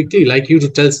 I would quickly like you to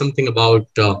tell something about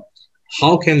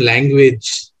how can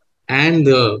language and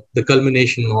the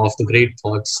culmination of the great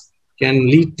thoughts can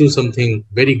lead to something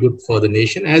very good for the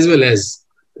nation, as well as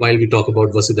while we talk about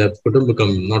Vasudhaiva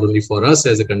Kutumbakam, not only for us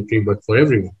as a country, but for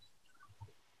everyone.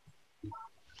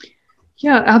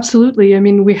 Yeah, absolutely. I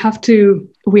mean, we have to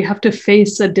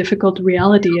face a difficult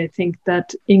reality, I think,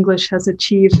 that English has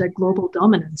achieved a global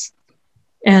dominance.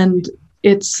 And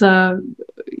it's, I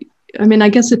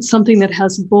guess it's something that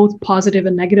has both positive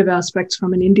and negative aspects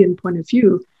from an Indian point of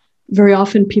view. Very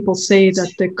often people say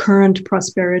that the current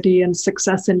prosperity and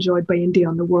success enjoyed by India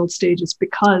on the world stage is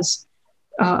because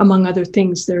among other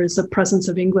things, there is a presence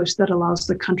of English that allows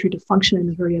the country to function in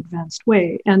a very advanced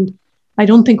way. And I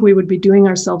don't think we would be doing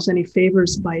ourselves any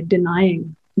favors by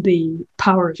denying the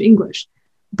power of English.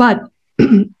 But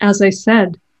as I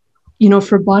said,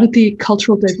 for Bharati,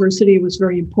 cultural diversity was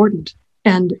very important.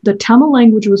 And the Tamil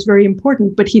language was very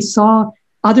important, but he saw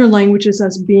other languages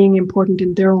as being important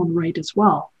in their own right as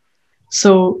well.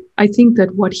 So I think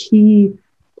that what he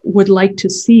would like to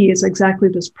see is exactly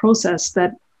this process,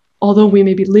 that although we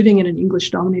may be living in an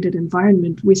English-dominated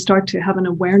environment, we start to have an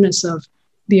awareness of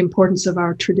the importance of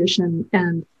our tradition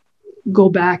and go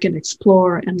back and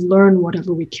explore and learn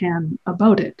whatever we can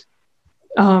about it.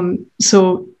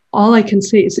 So all I can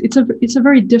say is it's a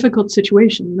very difficult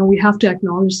situation. We have to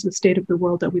acknowledge the state of the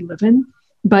world that we live in.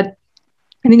 But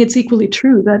I think it's equally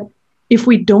true that if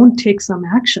we don't take some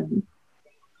action,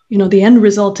 the end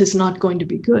result is not going to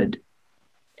be good.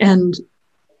 And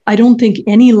I don't think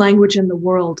any language in the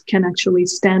world can actually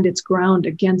stand its ground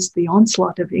against the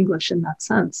onslaught of English in that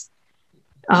sense.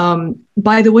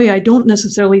 By the way, I don't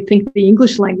necessarily think the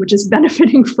English language is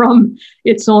benefiting from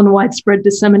its own widespread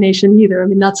dissemination either. I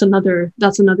mean, that's another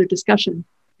discussion.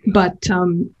 But,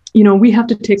 we have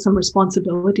to take some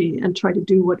responsibility and try to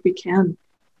do what we can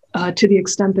to the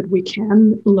extent that we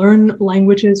can learn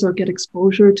languages or get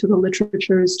exposure to the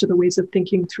literatures, to the ways of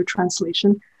thinking through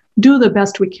translation. Do the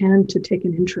best we can to take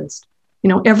an interest.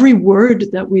 Every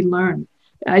word that we learn,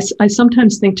 I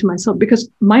sometimes think to myself, because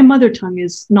my mother tongue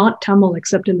is not Tamil,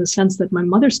 except in the sense that my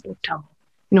mother spoke Tamil.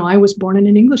 I was born in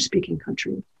an English-speaking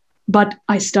country, but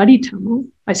I studied Tamil.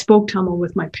 I spoke Tamil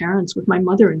with my parents, with my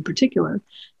mother in particular.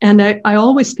 And I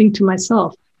always think to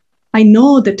myself, I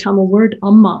know the Tamil word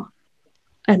amma,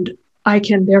 and I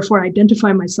can therefore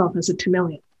identify myself as a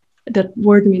Tamilian. That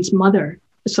word means mother.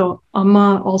 So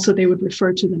amma, also they would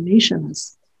refer to the nation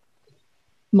as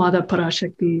Mada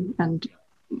Parashakti and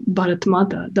Bharat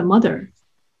Mata, the mother.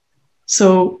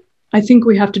 So I think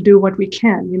we have to do what we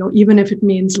can, even if it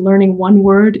means learning one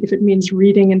word, if it means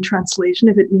reading and translation,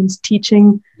 if it means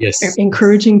teaching,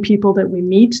 encouraging people that we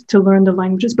meet to learn the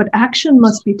languages. But action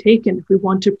must be taken if we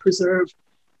want to preserve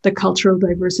the cultural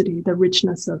diversity, the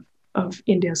richness of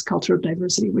India's cultural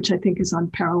diversity, which I think is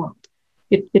unparalleled.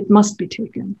 It must be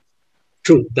taken.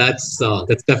 True. That's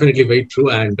definitely very true.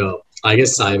 And I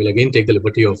guess I will again take the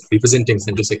liberty of representing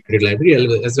Central Secretariat Library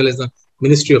as well as the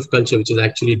Ministry of Culture, which is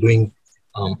actually doing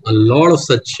a lot of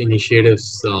such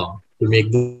initiatives to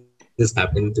make this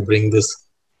happen, to bring this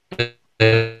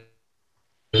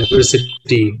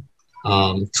diversity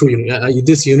through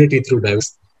this unity through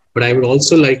diversity. But I would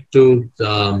also like to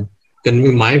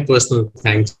convey my personal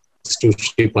thanks to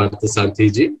Shri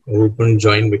Parthasarthi ji, who couldn't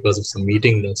join because of some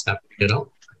meeting that's happening around.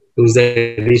 Who's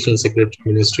the Additional Secretary,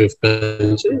 Ministry of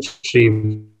Culture, Shri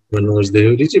Manoj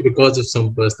Dehuri ji. Because of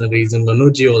some personal reason,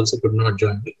 Manoj ji also could not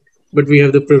join me. But we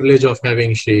have the privilege of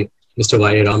having Shri Mr.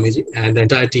 Vijaya Rami ji and the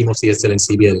entire team of CSL and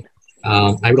CBL.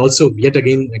 I would also yet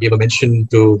again give a mention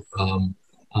to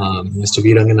Mr.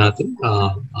 V. Ranganathan,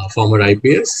 former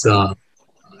IPS,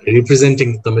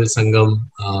 representing Tamil Sangam,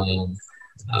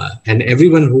 and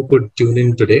everyone who could tune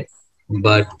in today.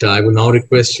 But I will now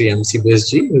request Sri M.C.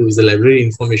 Besji, who is the Library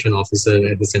Information Officer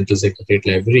at the Central Secretariat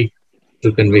Library,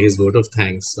 to convey his vote of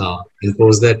thanks. And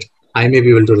post that I may be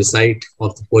able to recite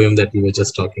of the poem that we were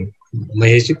just talking.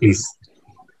 Maheshji, please.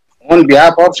 On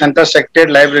behalf of Central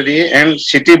Secretariat Library and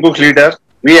City Book Leader,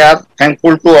 we are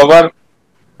thankful to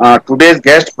our today's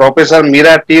guest, Professor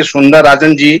Mira T. Sundara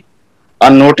Rajan ji, a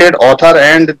noted author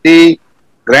and the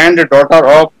granddaughter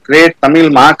of great Tamil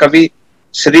Mahakavi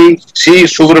Sri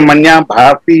C.Subramania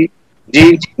Bharati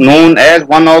ji, known as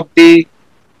one of the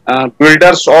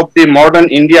builders of the modern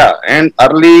India and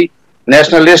early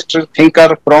nationalist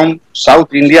thinker from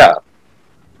South India.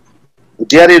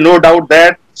 There is no doubt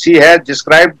that she has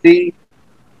described the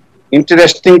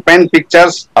interesting pen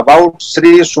pictures about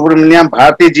Sri Subramania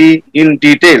Bharati ji in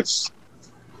details.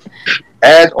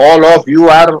 As all of you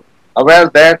are aware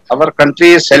that our country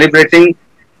is celebrating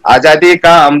Azaadi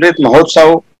Ka Amrit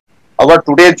Mahotsav, our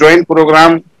today's joint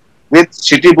program with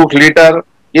City Book Leader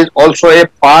is also a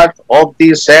part of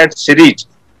the sad series.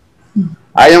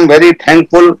 I am very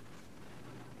thankful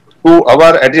to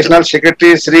our Additional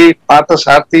Secretary Sri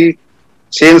Parthasarthi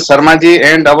Sharma ji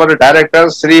and our Director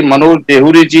Sri Manoj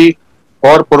Dehuri ji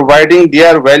for providing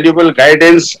their valuable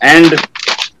guidance and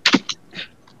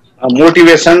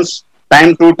motivations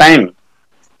time to time.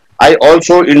 I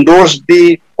also endorse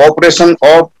the cooperation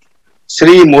of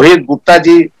Sri Mohit Gupta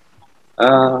ji,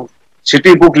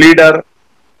 City Book Leader,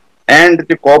 and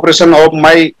the cooperation of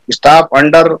my staff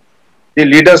under the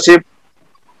leadership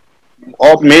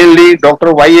of mainly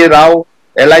Dr. Y.A. Rao,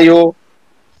 LIO,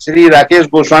 Shri Rakesh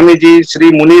Goswami ji,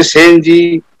 Shri Munish Sen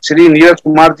ji, Shri Neeraj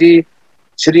Kumar ji,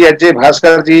 Shri Ajay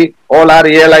Bhaskar ji, all are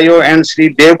ALIO, and Shri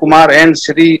Dev Kumar and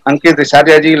Shri Ankit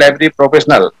Risharia ji, library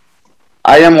professional.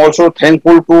 I am also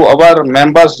thankful to our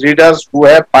members, readers who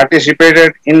have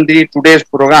participated in the today's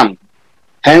program.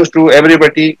 Thanks to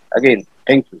everybody again.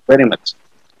 Thank you very much.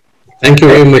 Thank you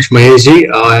very much, Maheshji.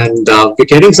 And we're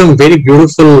getting some very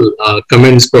beautiful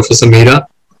comments, Professor Mira.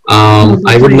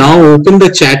 I would now open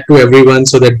the chat to everyone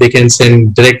so that they can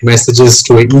send direct messages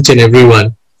to each and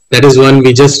everyone. That is one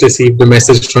we just received a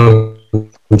message from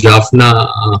Jaffna.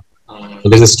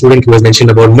 There's a student who has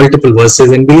mentioned about multiple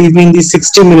verses, and believe me, in these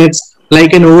 60 minutes,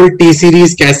 like an old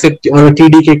T-series cassette or a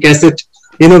TDK cassette,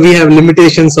 you know, we have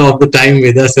limitations of the time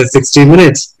with us at 60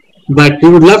 minutes. But we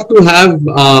would love to have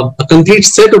a complete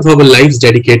set of our lives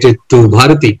dedicated to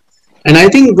Bharati. And I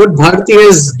think what Bharati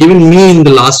has given me in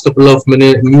the last couple of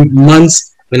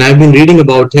months when I've been reading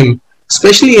about him,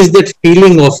 especially, is that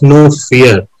feeling of no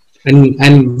fear.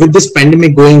 And with this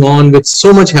pandemic going on, with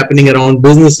so much happening around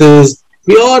businesses,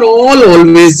 we are all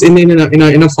always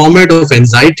in a format of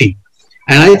anxiety.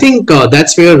 And I think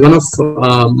that's where one of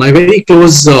my very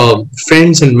close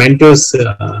friends and mentors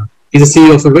is a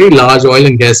CEO of a very large oil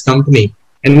and gas company.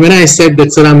 And when I said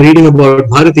that, sir, I'm reading about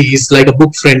Bharati, he's like a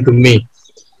book friend to me.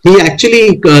 He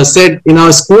actually said, in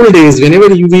our school days, whenever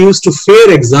we used to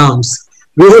fear exams,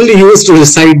 we only used to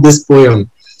recite this poem.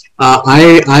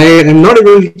 I am not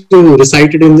able to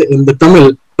recite it in the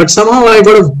Tamil, but somehow I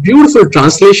got a beautiful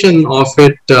translation of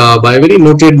it by a very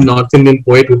noted North Indian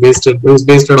poet who was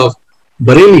based out of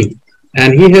Bareilly,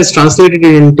 and he has translated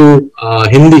it into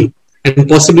Hindi. And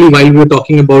possibly while we were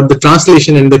talking about the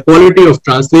translation and the quality of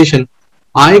translation,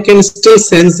 I can still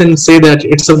sense and say that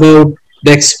it's about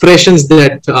the expressions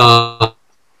that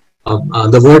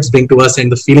the words bring to us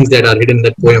and the feelings that are hidden in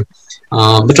that poem.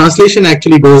 The translation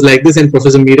actually goes like this, and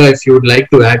Professor Mira, if you would like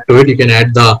to add to it, you can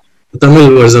add the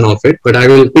Tamil version of it, but I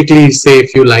will quickly say a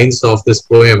few lines of this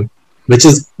poem, which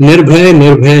is Nirbhay,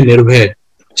 Nirbhay, Nirbhay,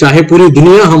 चाहे पूरी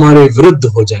दुनिया हमारे विरुद्ध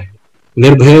हो जाए,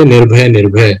 निर्भय निर्भय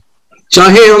निर्भय,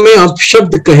 चाहे हमें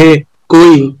अपशब्द कहे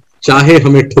कोई, चाहे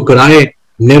हमें ठुकराए,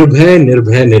 निर्भय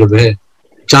निर्भय निर्भय,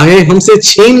 चाहे हमसे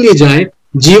छीन ली जाए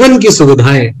जीवन की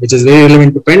सुविधाएं, which is very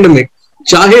relevant to pandemic,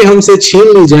 चाहे हमसे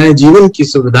छीन ली जाए जीवन की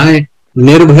सुविधाएं,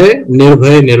 निर्भय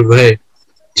निर्भय निर्भय,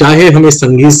 चाहे हमें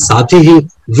संगीत साथी ही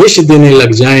विष देने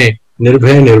लग जाए,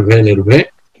 निर्भय निर्भय निर्भय,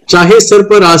 चाहे सर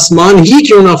पर आसमान ही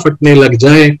क्यों ना फटने लग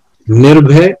जाए,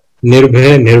 निर्भय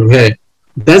निर्भय निर्भय.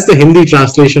 That's the Hindi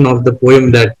translation of the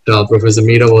poem that Professor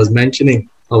Mira was mentioning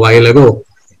a while ago.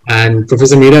 And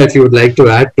Professor Mira, if you would like to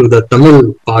add to the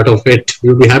Tamil part of it, we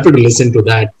would be happy to listen to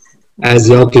that as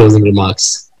your closing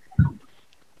remarks.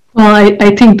 Well,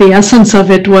 I think the essence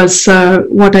of it was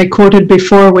what I quoted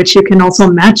before, which you can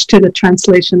also match to the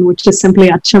translation, which is simply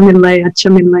Achamillai,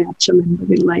 Achamillai,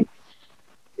 Achamillai.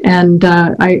 And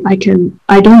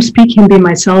I don't speak Hindi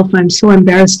myself. I'm so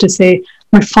embarrassed to say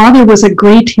my father was a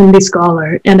great Hindi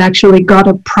scholar and actually got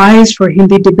a prize for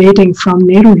Hindi debating from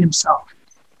Nehru himself.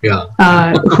 Yeah.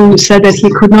 Who said that he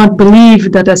could not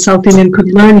believe that a South Indian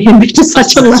could learn Hindi to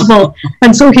such a level.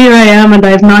 And so here I am, and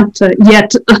I have not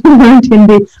yet learned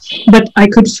Hindi, but I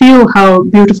could feel how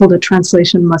beautiful the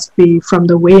translation must be from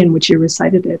the way in which you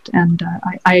recited it. And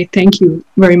I thank you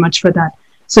very much for that.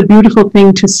 It's a beautiful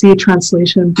thing to see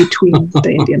translation between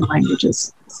the Indian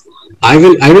languages. I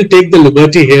will take the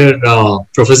liberty here,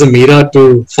 Professor Mira,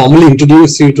 to formally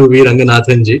introduce you to V.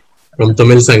 Ranganathan ji from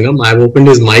Tamil Sangam. I have opened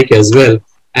his mic as well,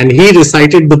 and he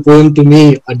recited the poem to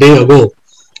me a day ago.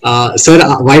 Sir,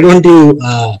 why don't you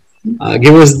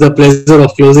give us the pleasure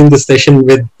of closing the session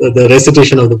with the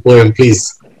recitation of the poem,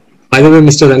 please? By the way,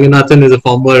 Mr. Ranganathan is a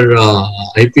former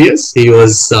IPS. He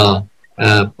was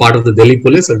part of the Delhi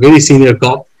Police, a very senior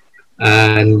cop,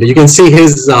 and you can see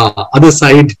his other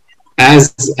side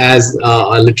as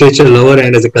a literature lover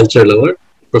and as a culture lover.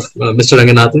 Mr.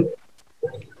 Ranganathan.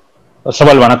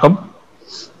 Sabal Vanakkam.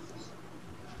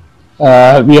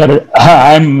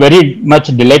 I am very much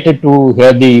delighted to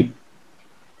hear the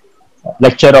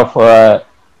lecture of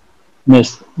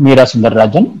Miss Mira Sundara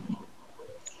Rajan.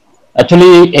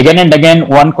 Actually, again and again,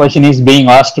 one question is being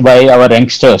asked by our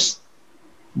youngsters,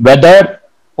 whether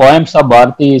poems of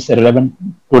Bharati is relevant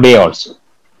today also.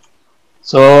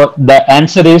 So the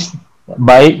answer is,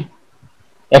 by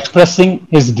expressing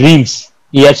his dreams,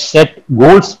 he has set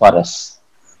goals for us.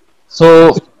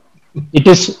 So it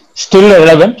is still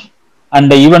relevant,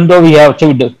 and even though we have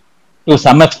achieved to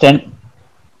some extent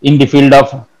in the field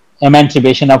of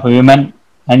emancipation of women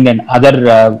and then other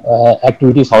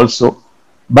activities also,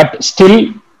 but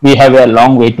still we have a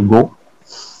long way to go.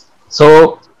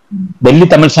 So Delhi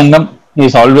Tamil Sangam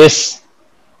is always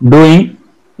doing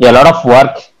a lot of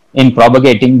work in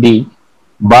propagating the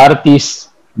Bharati's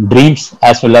dreams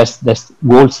as well as the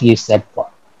goals he is set for.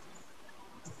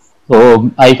 So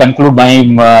I conclude my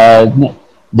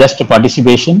just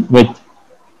participation with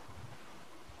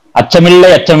அச்சமில்லை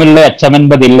அச்சமில்லை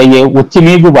அச்சமென்பது இல்லையே உச்சி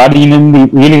மீது வாடியிருந்து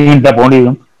வீழுகின்ற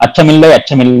போனிலும் அச்சமில்லை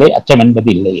அச்சமில்லை அச்சமென்பது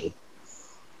இல்லையே.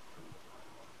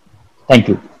 Thank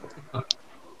you.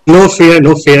 No fear,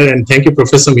 no fear, and thank you,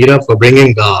 Professor Mira, for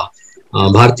bringing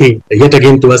Bharati yet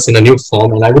again to us in a new form.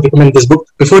 And I would recommend this book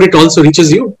before it also reaches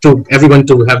you, to everyone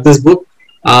to have this book.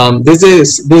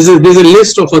 There's a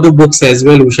list of other books as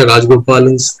well. Usha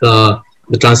Rajgopalan's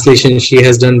the translation she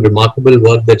has done, remarkable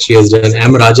work that she has done.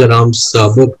 M. Rajaram's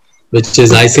book, which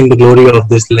is I Sing the Glory of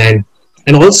This Land.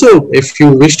 And also, if you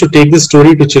wish to take this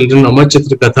story to children, Amar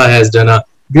Chitra Katha has done a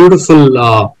beautiful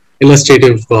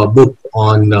illustrative book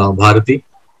on Bharati.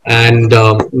 And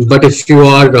but if you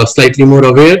are slightly more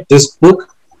aware, this book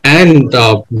and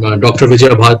Dr.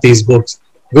 Vijaya Bharati's books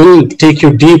will take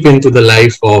you deep into the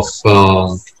life of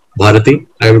Bharati.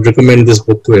 I would recommend this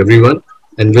book to everyone.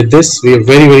 And with this, we are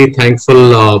very, very thankful,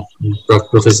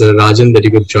 Professor Rajan, that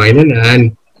you could join in,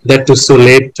 and that too so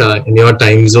late in your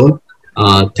time zone.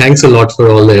 Thanks a lot for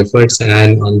all the efforts,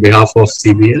 and on behalf of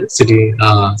CBL,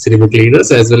 City Book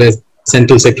Leaders, as well as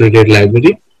Central Secretariat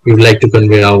Library, we would like to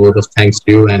convey our word of thanks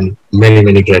to you and many,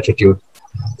 many gratitude,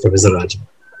 Professor Rajan.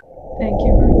 Thank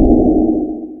you very much.